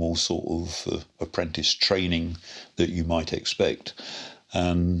the normal sort of apprentice training that you might expect.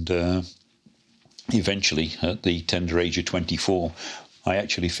 And eventually, at the tender age of 24, I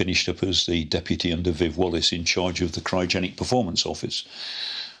actually finished up as the deputy under Viv Wallace in charge of the Cryogenic Performance Office.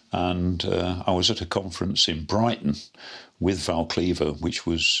 And I was at a conference in Brighton with Val Cleaver, which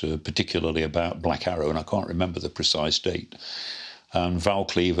was particularly about Black Arrow, and I can't remember the precise date. And Val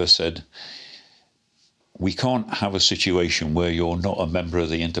Cleaver said, we can't have a situation where you're not a member of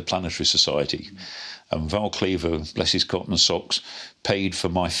the Interplanetary Society. And Val Cleaver, bless his cotton socks, paid for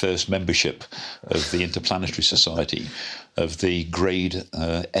my first membership of the Interplanetary Society, of the grade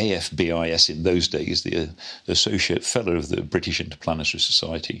AFBIS in those days, the Associate Fellow of the British Interplanetary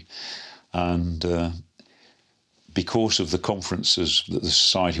Society. And because of the conferences that the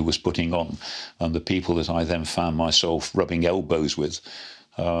Society was putting on and the people that I then found myself rubbing elbows with,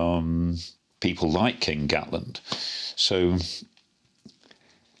 people like Ken Gatland. So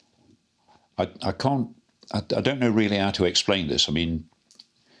I don't know really how to explain this. I mean,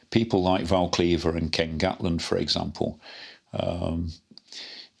 people like Val Cleaver and Ken Gatland, for example,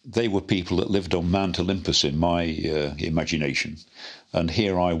 they were people that lived on Mount Olympus in my imagination. And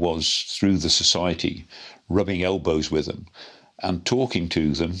here I was, through the Society, rubbing elbows with them and talking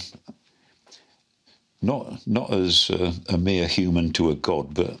to them, not as a mere human to a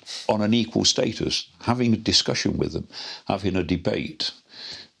god, but on an equal status, having a discussion with them, having a debate.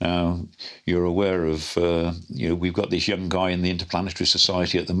 Now, you're aware of, we've got this young guy in the Interplanetary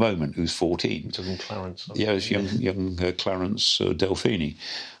Society at the moment who's 14. You're talking Clarence. Yeah, it's young Clarence Delphini.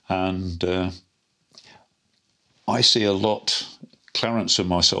 And I see a lot, Clarence and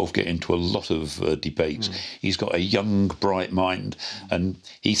myself get into a lot of debates. He's got a young, bright mind, and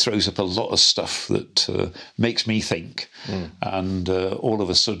he throws up a lot of stuff that makes me think. And all of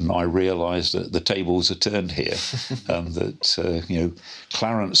a sudden I realise that the tables are turned here, and that,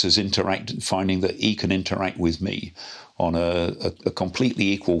 Clarence is finding that he can interact with me on a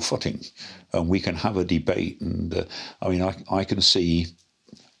completely equal footing, and we can have a debate. And I can see,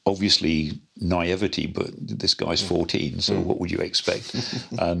 obviously, naivety, but this guy's 14, so what would you expect?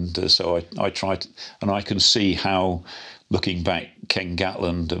 And so I tried, and I can see how, looking back, Ken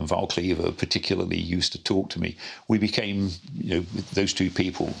Gatland and Val Cleaver particularly used to talk to me. We became, those two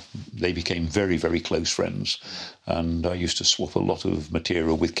people, they became very, very close friends. And I used to swap a lot of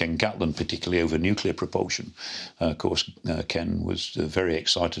material with Ken Gatland, particularly over nuclear propulsion. Of course, Ken was very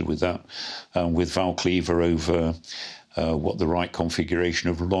excited with that. With Val Cleaver over what the right configuration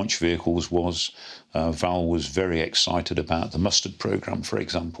of launch vehicles was. Val was very excited about the Mustard program, for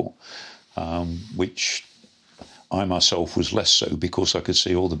example, which I myself was less so, because I could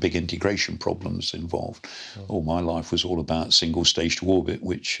see all the big integration problems involved. All my life was all about single stage to orbit,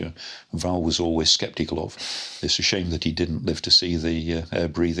 which Val was always sceptical of. It's a shame that he didn't live to see the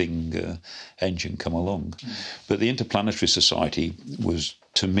air-breathing engine come along. But the Interplanetary Society was,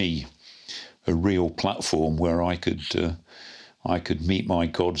 to me, a real platform where I could meet my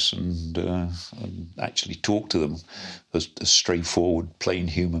gods and actually talk to them as straightforward, plain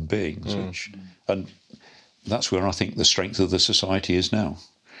human beings. And that's where I think the strength of the Society is now.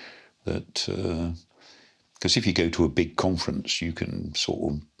 That because if you go to a big conference, you can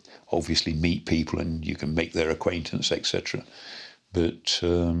sort of obviously meet people and you can make their acquaintance, etc. But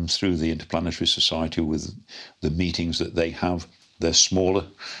through the Interplanetary Society, with the meetings that they have, they're smaller.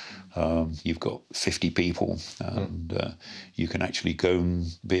 You've got 50 people, and you can actually go and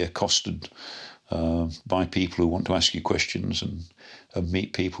be accosted by people who want to ask you questions and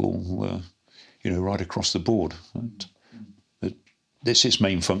meet people, right across the board. This is its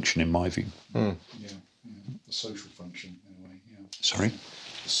main function, in my view. The social function, in a way. Yeah. Sorry?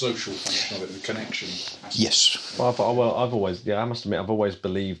 The social function of it, the connection aspect. Yes. Well, I've always, I must admit, I've always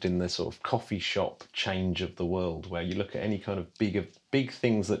believed in the sort of coffee shop change of the world, where you look at any kind of big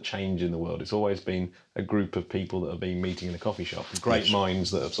things that change in the world. It's always been a group of people that have been meeting in a coffee shop, great minds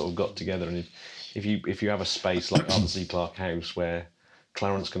that have sort of got together. And if you have a space like Arthur C. Clarke House where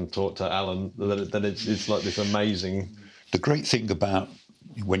Clarence can talk to Alan, then it's like this amazing. The great thing about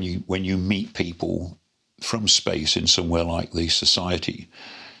when you meet people from space in somewhere like the Society,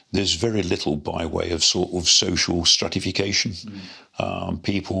 there's very little by way of sort of social stratification.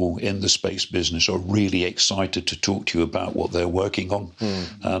 People in the space business are really excited to talk to you about what they're working on,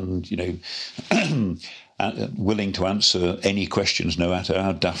 and willing to answer any questions, no matter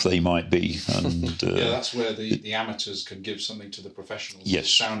how daft they might be. And that's where the amateurs can give something to the professionals. Yes.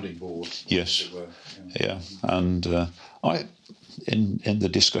 Sounding board. Yes. As it were. Yeah. And I, in the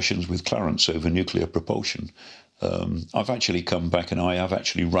discussions with Clarence over nuclear propulsion, I've actually come back and I have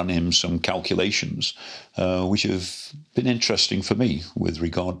actually run him some calculations which have been interesting for me with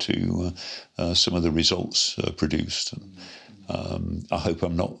regard to some of the results produced. I hope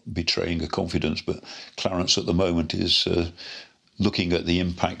I'm not betraying a confidence, but Clarence at the moment is looking at the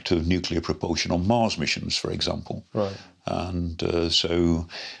impact of nuclear propulsion on Mars missions, for example. Right. And so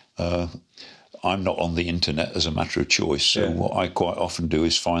I'm not on the internet as a matter of choice. So what I quite often do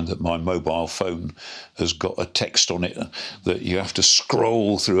is find that my mobile phone has got a text on it that you have to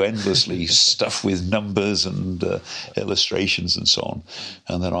scroll through endlessly, stuff with numbers and illustrations and so on.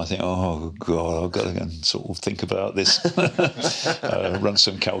 And then I think, oh, God, I've got to go and sort of think about this, run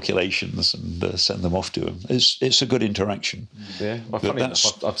some calculations and send them off to him. It's a good interaction. Yeah, funny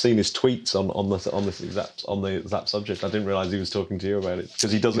enough, I've seen his tweets on the that subject. I didn't realise he was talking to you about it,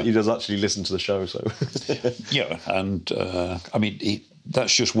 because he does actually listen to the show. So yeah, and I mean,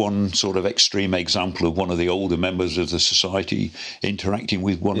 that's just one sort of extreme example of one of the older members of the society interacting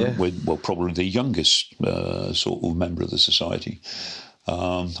with with probably the youngest sort of member of the society.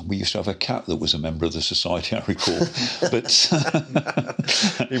 We used to have a cat that was a member of the society, I recall, but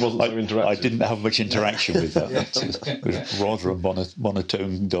he wasn't so interactive. I didn't have much interaction with that. It was rather a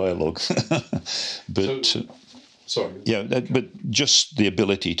monotone dialogue. But sorry. Yeah, but just the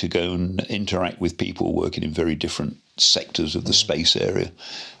ability to go and interact with people working in very different sectors of the space area.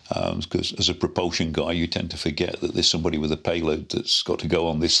 Because as a propulsion guy, you tend to forget that there's somebody with a payload that's got to go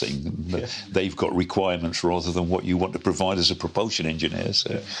on this thing. And they've got requirements rather than what you want to provide as a propulsion engineer.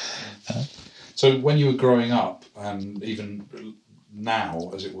 So when you were growing up, and even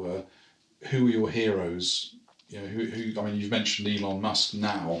now, as it were, who were your heroes? You know, who? I mean, you've mentioned Elon Musk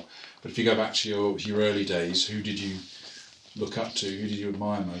now, but if you go back to your early days, who did you look up to? Who did you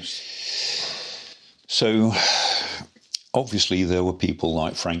admire most? So, obviously, there were people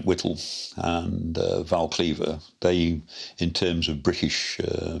like Frank Whittle and Val Cleaver. They, in terms of British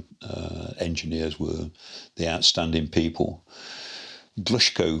engineers, were the outstanding people.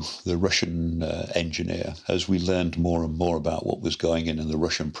 Glushko, the Russian engineer, as we learned more and more about what was going in the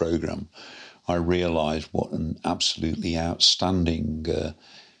Russian program, I realised what an absolutely outstanding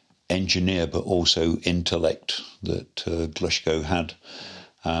engineer, but also intellect that Glushko had.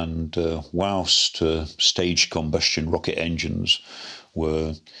 And whilst staged combustion rocket engines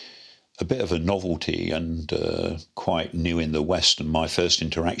were a bit of a novelty and quite new in the West, and my first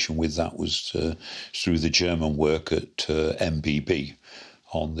interaction with that was through the German work at MBB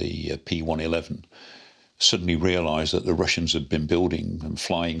on the P111, suddenly realised that the Russians had been building and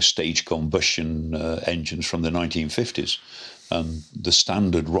flying staged combustion engines from the 1950s. And the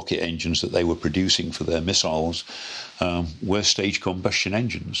standard rocket engines that they were producing for their missiles were staged combustion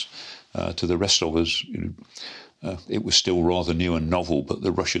engines. To the rest of us, it was still rather new and novel, but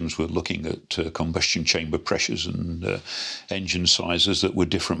the Russians were looking at combustion chamber pressures and engine sizes that were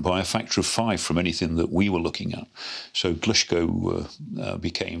different by a factor of 5 from anything that we were looking at. So Glushko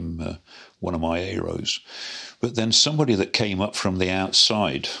became one of my heroes. But then somebody that came up from the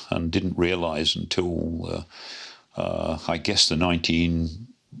outside and didn't realise until I guess the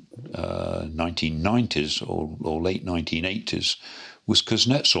 1990s or late 1980s was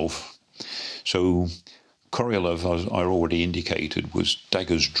Kuznetsov. So Korolev, as I already indicated, was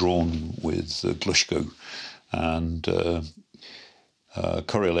daggers drawn with Glushko, and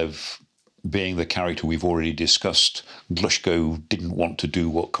Korolev being the character we've already discussed, Glushko didn't want to do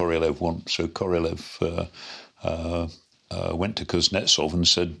what Korolev wants, so Korolev went to Kuznetsov and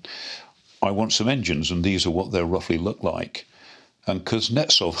said, I want some engines, and these are what they'll roughly look like. And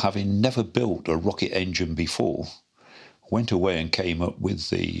Kuznetsov, having never built a rocket engine before, went away and came up with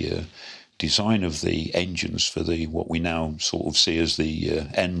the design of the engines for the what we now sort of see as the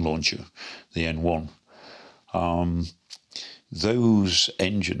N launcher, the N1. Those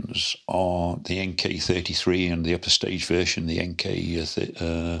engines are the NK-33 and the upper stage version, the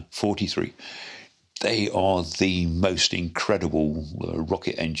NK-43. They are the most incredible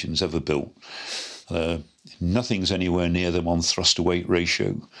rocket engines ever built. Nothing's anywhere near them on thrust-to-weight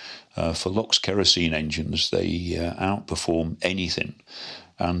ratio. For LOX kerosene engines, they outperform anything.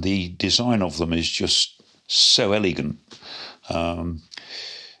 And the design of them is just so elegant.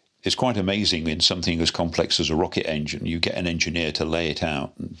 It's quite amazing in something as complex as a rocket engine. You get an engineer to lay it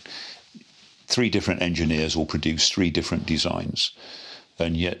out, and 3 different engineers will produce 3 different designs.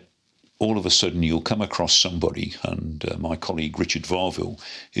 And yet, all of a sudden, you'll come across somebody, and my colleague Richard Varville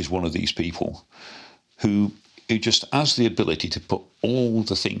is one of these people, who just has the ability to put all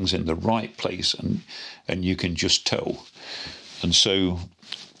the things in the right place, and you can just tell. And so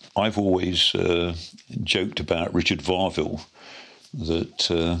I've always joked about Richard Varville, that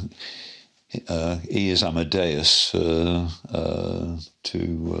he is Amadeus to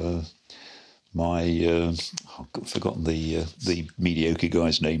I've forgotten the mediocre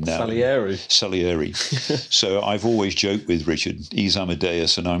guy's name now. Salieri. So I've always joked with Richard, he's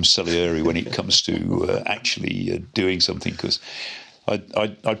Amadeus and I'm Salieri when it comes to actually doing something, because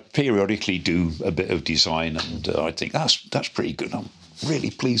I periodically do a bit of design and I think that's pretty good. I'm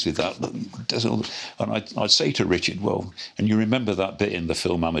really pleased with that. And I'd say to Richard, well, and you remember that bit in the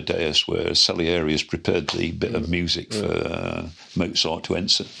film Amadeus where Salieri has prepared the bit of music for Mozart to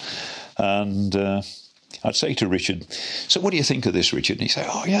enter. And I'd say to Richard, so what do you think of this, Richard? And he'd say,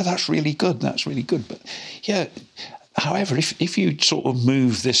 oh, yeah, that's really good. But, yeah, however, if you sort of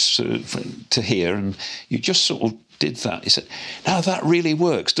move this to here and you just sort of did that, he said, now that really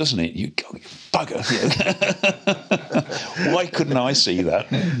works, doesn't it? You go, bugger. Why couldn't I see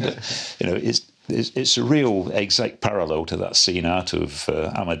that? And, it's a real exact parallel to that scene out of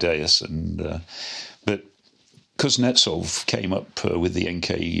Amadeus. But Kuznetsov came up with the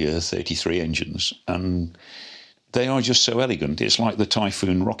NK-33 engines, and they are just so elegant. It's like the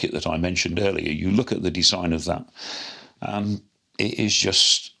Typhoon rocket that I mentioned earlier. You look at the design of that, and it is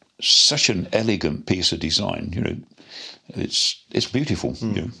just such an elegant piece of design. It's beautiful.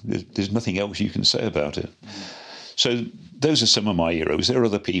 There's nothing else you can say about it. So those are some of my heroes. There are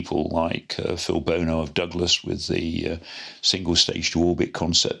other people like Phil Bono of Douglas with the single stage to orbit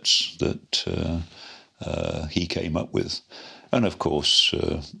concepts that he came up with, and of course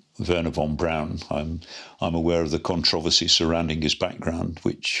Werner von Braun. I'm aware of the controversy surrounding his background,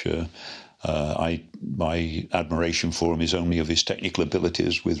 which my admiration for him is only of his technical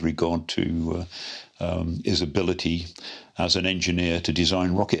abilities with regard to his ability as an engineer to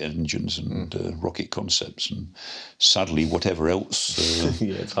design rocket engines and rocket concepts, and sadly whatever else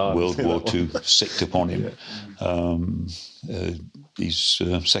World War II sicked upon him. He's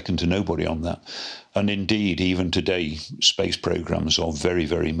second to nobody on that. And indeed, even today, space programs are very,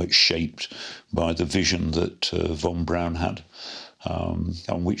 very much shaped by the vision that von Braun had,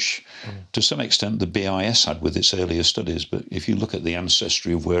 on which, to some extent, the BIS had with its earlier studies. But if you look at the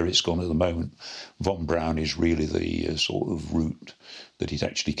ancestry of where it's gone at the moment, von Braun is really the sort of route that it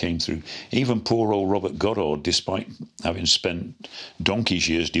actually came through. Even poor old Robert Goddard, despite having spent donkey's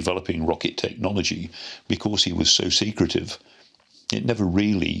years developing rocket technology, because he was so secretive, it never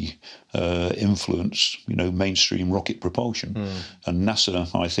really influenced, mainstream rocket propulsion. And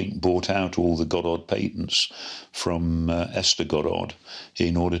NASA, I think, bought out all the Goddard patents from Esther Goddard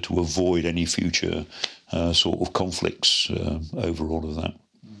in order to avoid any future sort of conflicts over all of that.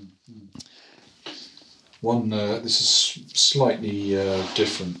 This is slightly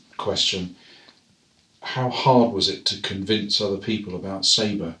different question. How hard was it to convince other people about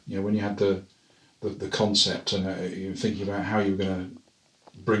Sabre? When you had the concept and you're thinking about how you were going to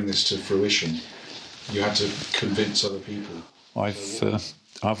bring this to fruition, you had to convince other people.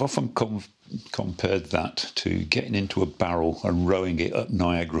 I've often compared that to getting into a barrel and rowing it up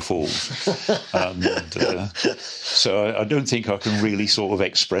Niagara Falls. And so I don't think I can really sort of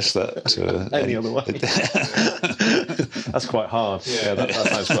express that any other way. That's quite hard. Yeah, that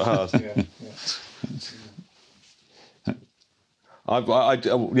sounds quite hard. Yeah. I'm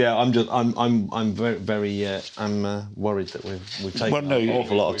worried that we've taken an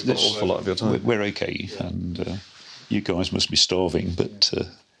awful lot of your time. We're okay, and you guys must be starving, but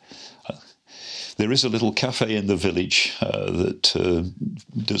there is a little cafe in the village that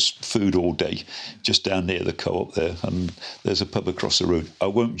does food all day, just down near the co-op there, and there's a pub across the road. I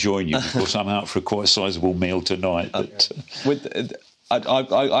won't join you because I'm out for a quite sizable meal tonight. But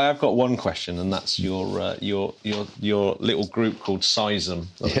I have got one question, and that's your little group called Seism.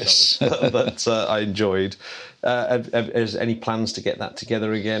 Yes, that I enjoyed. Is any plans to get that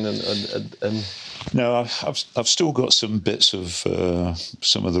together again? And no, I've still got some bits of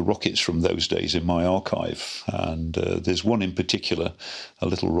some of the rockets from those days in my archive, and there's one in particular, a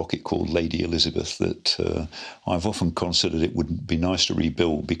little rocket called Lady Elizabeth, that I've often considered it would be nice to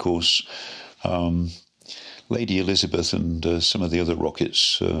rebuild, because Lady Elizabeth and some of the other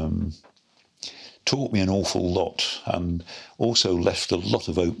rockets taught me an awful lot, and also left a lot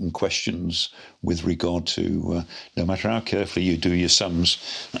of open questions with regard to no matter how carefully you do your sums,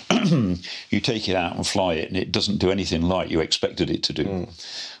 you take it out and fly it and it doesn't do anything like you expected it to do.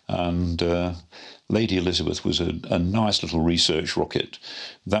 And Lady Elizabeth was a nice little research rocket.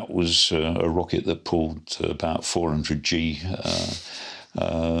 That was a rocket that pulled about 400 G.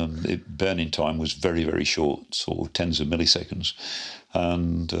 Burning time was very, very short, sort of tens of milliseconds.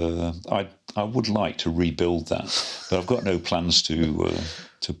 And I would like to rebuild that, but I've got no plans to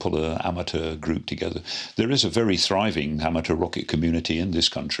pull an amateur group together. There is a very thriving amateur rocket community in this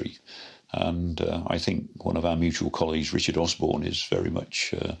country, And I think one of our mutual colleagues, Richard Osborne, is very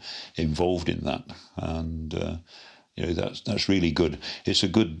much involved in that. And that's really good. It's a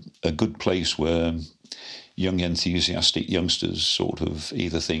good place where young enthusiastic youngsters sort of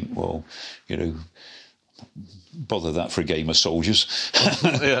either think, well, bother that for a game of soldiers,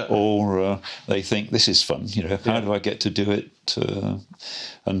 or they think this is fun. How do I get to do it?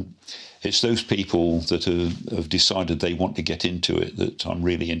 And it's those people that have decided they want to get into it that I'm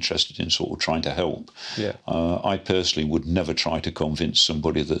really interested in sort of trying to help. Yeah. I personally would never try to convince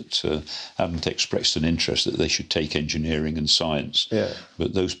somebody that hadn't expressed an interest that they should take engineering and science. Yeah.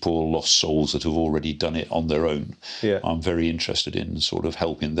 But those poor lost souls that have already done it on their own, I'm very interested in sort of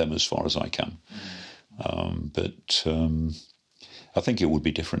helping them as far as I can. But I think it would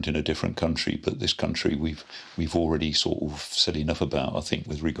be different in a different country, but this country we've already sort of said enough about, I think,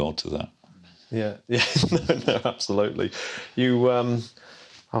 with regard to that. Yeah, no, absolutely. You, I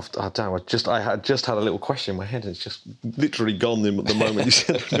had just had a little question in my head, and it's just literally gone at the moment. You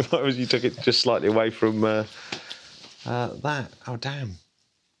said you took it just slightly away from that. Oh, damn.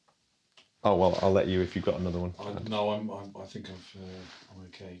 Oh well, I'll let you if you've got another one. I think I'm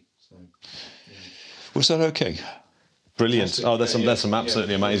okay. So, yeah. Was that okay? Brilliant. Fantastic. Oh, there's some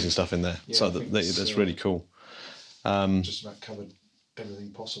absolutely amazing stuff in there. Yeah, So I think that's really cool. Just about covered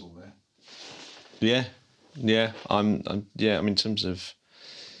everything possible there. Yeah. I mean, in terms of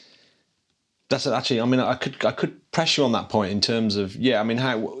that's actually. I mean, I could press you on that point in terms of I mean,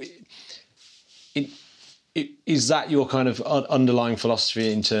 how is that your kind of underlying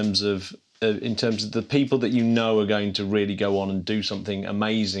philosophy in terms of the people that are going to really go on and do something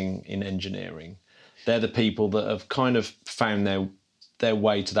amazing in engineering? They're the people that have kind of found their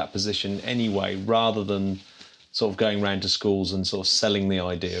way to that position anyway, rather than sort of going around to schools and sort of selling the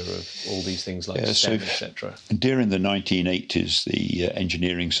idea of all these things like STEM, etc. During the 1980s, the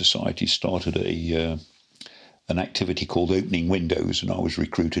Engineering Society started an activity called Opening Windows, and I was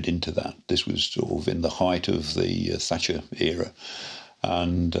recruited into that. This was sort of in the height of the Thatcher era.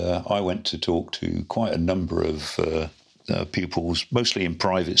 And I went to talk to quite a number of pupils, mostly in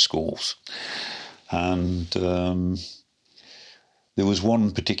private schools. And there was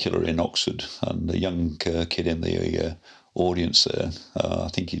one particular in Oxford, and a young kid in the audience there, I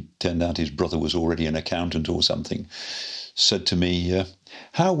think it turned out his brother was already an accountant or something, said to me,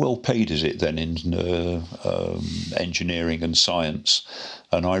 how well paid is it then in engineering and science?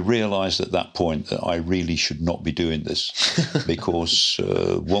 And I realised at that point that I really should not be doing this, because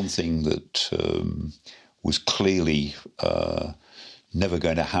one thing that was clearly never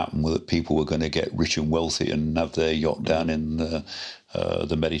going to happen was that people were going to get rich and wealthy and have their yacht down in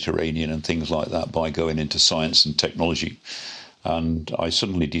the Mediterranean and things like that by going into science and technology. And I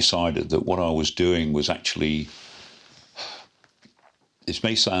suddenly decided that what I was doing was actually, this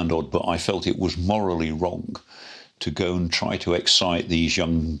may sound odd, but I felt it was morally wrong to go and try to excite these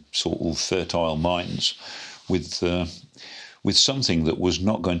young sort of fertile minds with something that was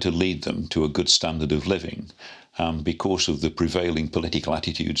not going to lead them to a good standard of living, because of the prevailing political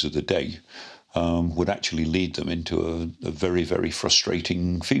attitudes of the day, would actually lead them into a very, very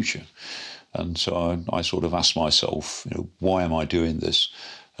frustrating future. And so I sort of asked myself, why am I doing this?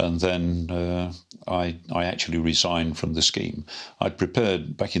 And then I actually resigned from the scheme. I'd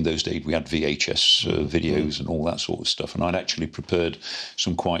prepared, back in those days, we had VHS videos and all that sort of stuff, and I'd actually prepared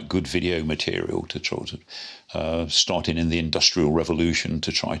some quite good video material to try to, starting in the Industrial Revolution,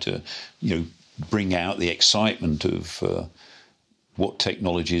 to try to, bring out the excitement of what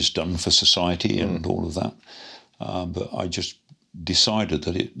technology has done for society and all of that. But I just decided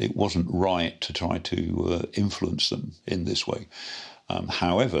that it wasn't right to try to influence them in this way.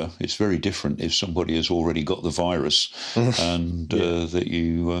 However, it's very different if somebody has already got the virus and that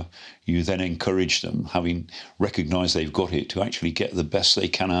you then encourage them, having recognised they've got it, to actually get the best they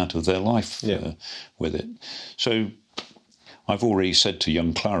can out of their life with it. So I've already said to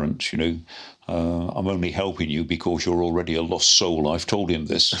young Clarence, I'm only helping you because you're already a lost soul. I've told him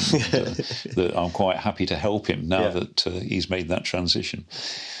this, and, that I'm quite happy to help him now that he's made that transition.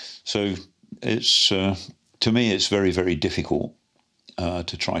 So it's to me, it's very, very difficult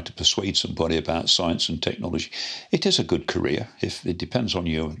to try to persuade somebody about science and technology. It is a good career. If it depends on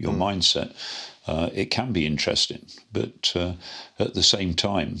your mindset, it can be interesting. But at the same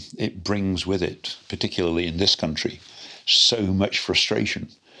time, it brings with it, particularly in this country, so much frustration.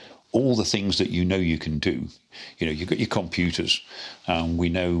 All the things that you can do. You've got your computers, and we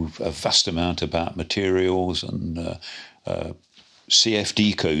know a vast amount about materials and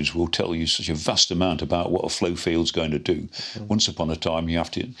CFD codes will tell you such a vast amount about what a flow field's going to do. Once upon a time, you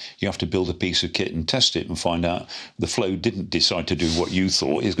have to build a piece of kit and test it and find out the flow didn't decide to do what you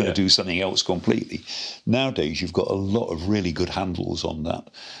thought. It's going to do something else completely. Nowadays, you've got a lot of really good handles on that,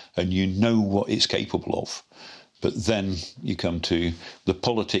 and you know what it's capable of. But then you come to the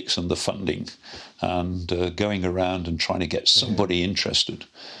politics and the funding and going around and trying to get somebody interested.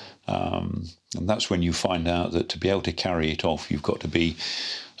 And that's when you find out that to be able to carry it off, you've got to be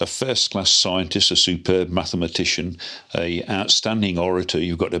a first-class scientist, a superb mathematician, a outstanding orator.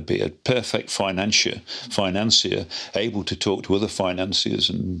 You've got to be a perfect financier, able to talk to other financiers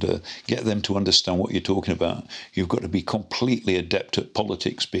and get them to understand what you're talking about. You've got to be completely adept at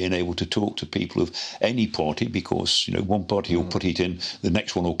politics, being able to talk to people of any party, because one party will put it in, the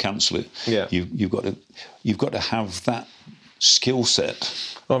next one will cancel it. Yeah. You've got to have that skill set.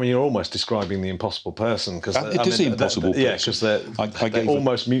 I mean, you're almost describing the impossible person, because it is the impossible person. Yeah, because they're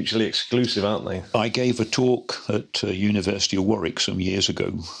almost mutually exclusive, aren't they? I gave a talk at University of Warwick some years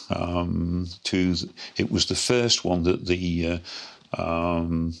ago. It was the first one that the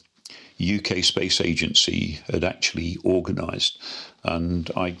UK Space Agency had actually organised, and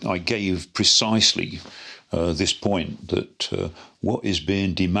I gave precisely this point that what is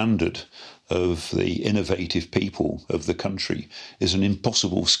being demanded of the innovative people of the country is an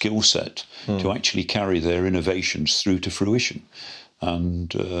impossible skill set to actually carry their innovations through to fruition.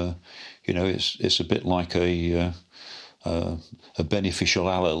 And, it's a bit like a beneficial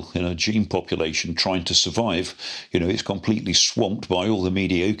allele in a gene population trying to survive. It's completely swamped by all the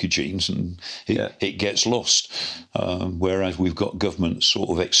mediocre genes, and it gets lost. Whereas we've got governments sort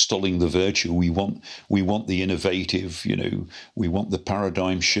of extolling the virtue. We want the innovative. We want the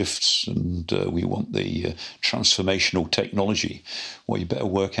paradigm shifts, and we want the transformational technology. Well, you better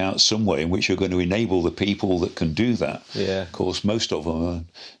work out some way in which you're going to enable the people that can do that. Yeah. Of course, most of them are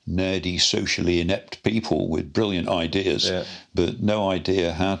nerdy, socially inept people with brilliant ideas, but no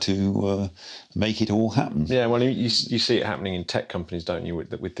idea how to make it all happen. Yeah, well, you see it happening in tech companies, don't you?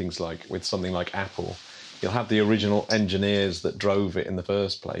 With things like, with something like Apple, you'll have the original engineers that drove it in the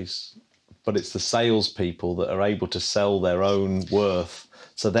first place, but it's the salespeople that are able to sell their own worth.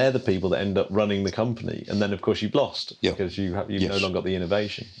 So they're the people that end up running the company, and then of course you've lost because you've no longer got the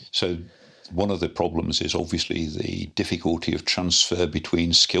innovation. So one of the problems is obviously the difficulty of transfer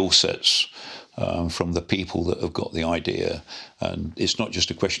between skill sets from the people that have got the idea. And it's not just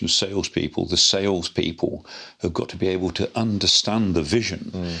a question of salespeople. The salespeople have got to be able to understand the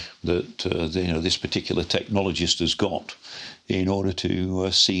vision that this particular technologist has got, in order to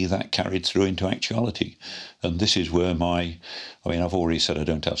see that carried through into actuality. And this is where I've already said I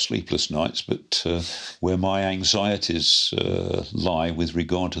don't have sleepless nights, but where my anxieties lie with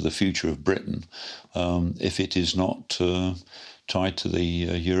regard to the future of Britain, if it is not tied to the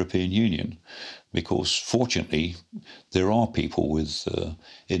European Union. Because fortunately, there are people with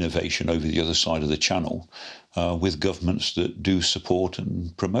innovation over the other side of the channel, with governments that do support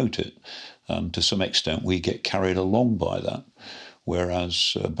and promote it. And to some extent, we get carried along by that.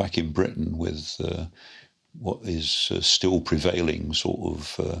 Whereas back in Britain, with what is still prevailing sort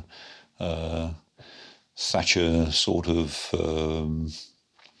of Thatcher sort of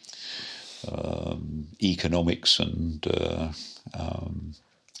economics and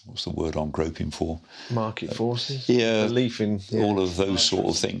what's the word I'm groping for? Market forces? Yeah, belief in all of those sort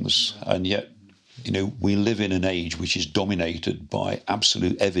of things. And yet, we live in an age which is dominated by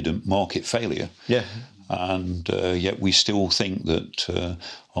absolute evident market failure. Yeah. And yet we still think that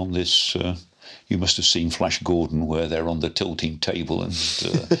on this... you must have seen Flash Gordon, where they're on the tilting table, and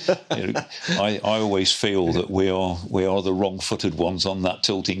I always feel that we are the wrong-footed ones on that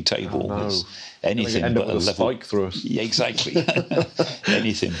tilting table. Oh, no. Anything end but up with a level spike through us. Yeah, exactly.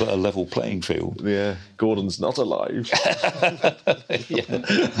 Anything but a level playing field. Yeah, Gordon's not alive.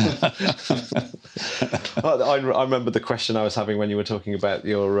 I remember the question I was having when you were talking about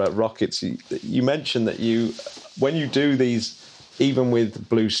your rockets. You mentioned that when you do these, even with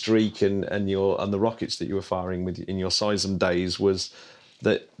Blue Streak and the rockets that you were firing with in your Seism days, was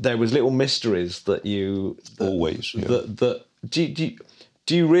that there was little mysteries that you always.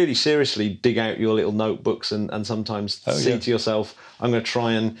 Do you really seriously dig out your little notebooks and sometimes to yourself, I'm going to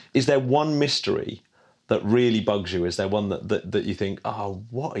try and... Is there one mystery that really bugs you? Is there one that you think,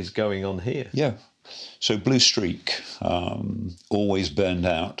 what is going on here? Yeah. So Blue Streak always burned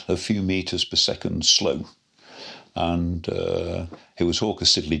out a few metres per second slow. And it was Hawker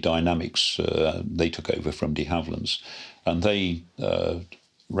Siddeley Dynamics. They took over from de Havilland's, and they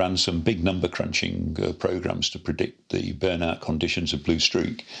ran some big number crunching programs to predict the burnout conditions of Blue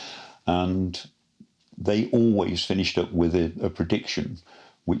Streak. And they always finished up with a prediction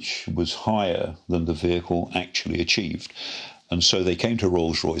which was higher than the vehicle actually achieved. And so they came to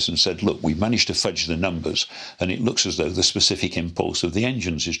Rolls-Royce and said, look, we managed to fudge the numbers, and it looks as though the specific impulse of the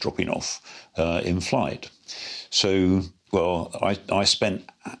engines is dropping off in flight. So, well, I spent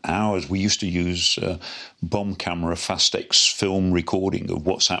hours. We used to use bomb camera Fastex film recording of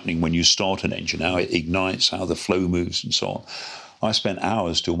what's happening when you start an engine, how it ignites, how the flow moves and so on. I spent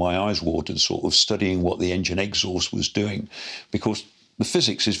hours till my eyes watered sort of studying what the engine exhaust was doing, because the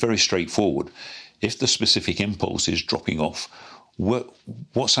physics is very straightforward. If the specific impulse is dropping off,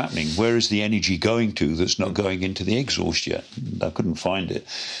 what's happening? Where is the energy going to that's not going into the exhaust yet? I couldn't find it.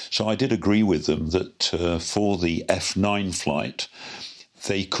 So I did agree with them that for the F9 flight,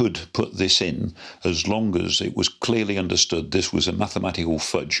 they could put this in as long as it was clearly understood this was a mathematical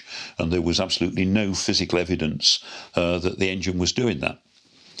fudge and there was absolutely no physical evidence that the engine was doing that.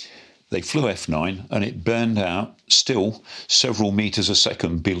 They flew F9 and it burned out still several meters a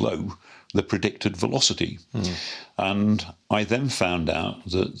second below the predicted velocity. And I then found out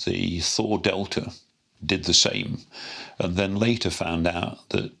that the Thor Delta did the same, and then later found out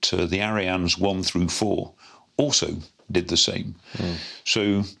that the Arianes 1 through 4 also did the same.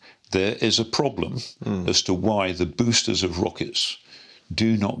 So there is a problem as to why the boosters of rockets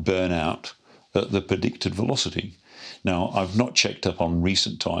do not burn out at the predicted velocity. Now, I've not checked up on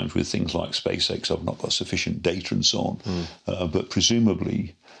recent times with things like SpaceX. I've not got sufficient data and so on. But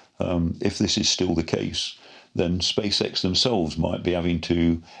presumably, if this is still the case, then SpaceX themselves might be having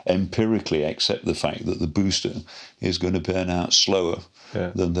to empirically accept the fact that the booster is going to burn out slower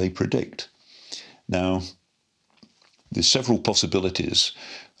than they predict. Now, there's several possibilities.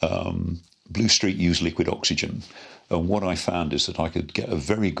 Blue Streak used liquid oxygen, and what I found is that I could get a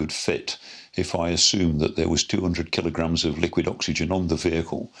very good fit if I assumed that there was 200 kilograms of liquid oxygen on the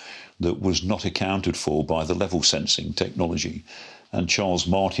vehicle that was not accounted for by the level sensing technology. And Charles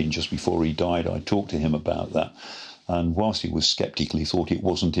Martin, just before he died, I talked to him about that. And whilst he was sceptical, he thought it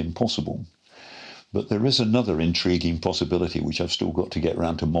wasn't impossible. But there is another intriguing possibility, which I've still got to get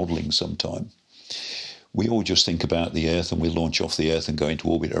around to modelling sometime. We all just think about the Earth and we launch off the Earth and go into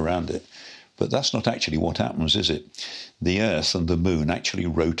orbit around it. But that's not actually what happens, is it? The Earth and the Moon actually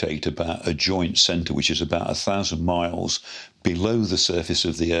rotate about a joint centre, which is about 1,000 miles below the surface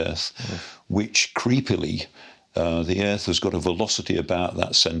of the Earth, which creepily, the Earth has got a velocity about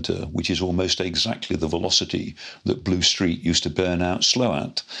that centre, which is almost exactly the velocity that Blue Streak used to burn out slow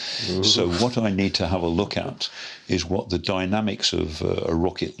at. So what I need to have a look at is what the dynamics of a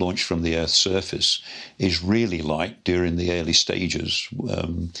rocket launched from the Earth's surface is really like during the early stages,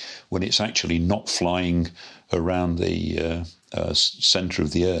 when it's actually not flying around the centre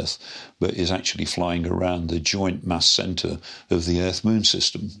of the Earth, but is actually flying around the joint mass centre of the Earth-Moon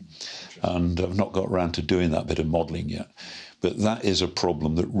system. And I've not got around to doing that bit of modelling yet. But that is a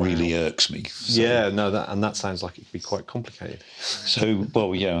problem that really irks me. So, that sounds like it could be quite complicated. So,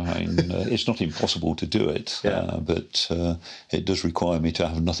 well, yeah, I mean, it's not impossible to do it, but it does require me to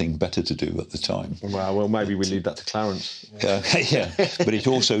have nothing better to do at the time. Well, maybe we leave that to Clarence. But it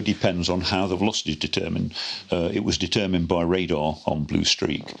also depends on how the velocity is determined. It was determined by radar on Blue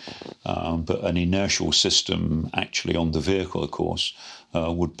Streak, but an inertial system actually on the vehicle, of course,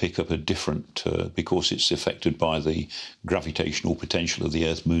 would pick up a different, because it's affected by the gravitational potential of the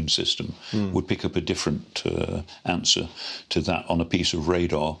Earth-Moon system, would pick up a different answer to that on a piece of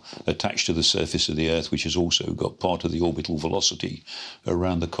radar attached to the surface of the Earth, which has also got part of the orbital velocity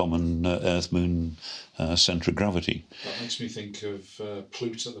around the common Earth-Moon centre of gravity. That makes me think of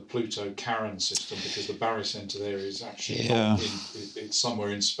Pluto, the Pluto-Charon system, because the barycenter there is actually it's somewhere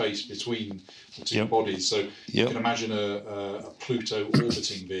in space between the two bodies. So you can imagine a Pluto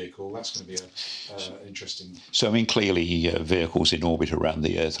orbiting vehicle. That's going to be interesting. So, I mean, clearly vehicles in orbit around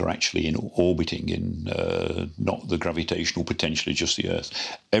the Earth are actually orbiting in not the gravitational potential of just the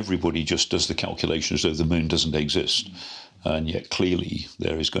Earth. Everybody just does the calculation as though the Moon doesn't exist. And yet clearly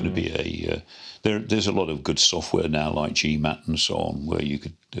there is going to be there's a lot of good software now like GMAT and so on where you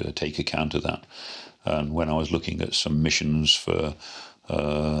could take account of that. And when I was looking at some missions for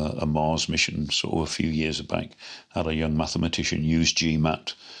a Mars mission sort of a few years back, had a young mathematician use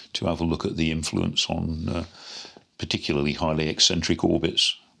GMAT to have a look at the influence on particularly highly eccentric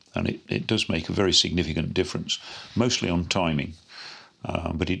orbits. And it does make a very significant difference, mostly on timing.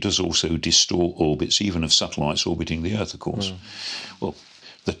 But it does also distort orbits, even of satellites orbiting the Earth, of course. Well,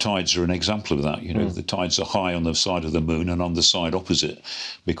 the tides are an example of that. You know, the tides are high on the side of the moon and on the side opposite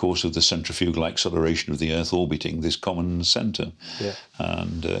because of the centrifugal acceleration of the Earth orbiting this common centre. Yeah.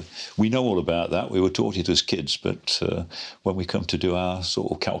 And we know all about that. We were taught it as kids, but when we come to do our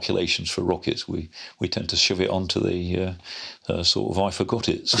sort of calculations for rockets, we tend to shove it onto the sort of I forgot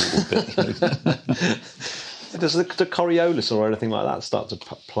it sort of bit. You know? Does the Coriolis or anything like that start to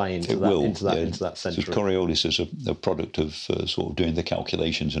play into that centre? So Coriolis is a product of sort of doing the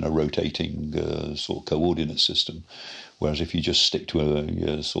calculations in a rotating sort of coordinate system, whereas if you just stick to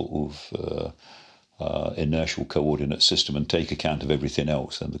a sort of inertial coordinate system and take account of everything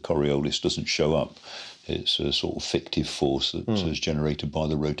else, then the Coriolis doesn't show up. It's a sort of fictive force that is generated by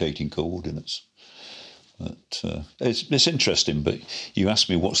the rotating coordinates. But, it's interesting, but you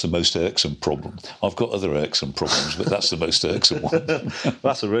asked me what's the most irksome problem. I've got other irksome problems, but that's the most irksome one.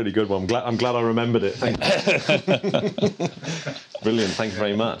 That's a really good one. I'm glad I remembered it. Thank you. Brilliant. Thank you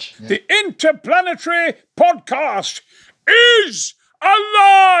very much. The Interplanetary podcast is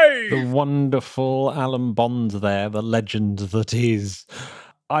alive! The wonderful Alan Bond there, the legend that is.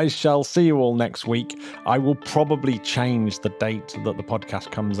 I shall see you all next week. I will probably change the date that the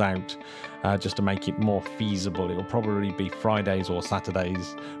podcast comes out just to make it more feasible. It will probably be Fridays or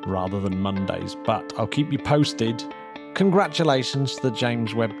Saturdays rather than Mondays, but I'll keep you posted. Congratulations to the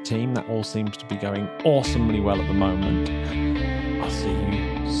James Webb team. That all seems to be going awesomely well at the moment. I'll see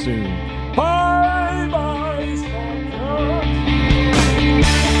you soon. Bye!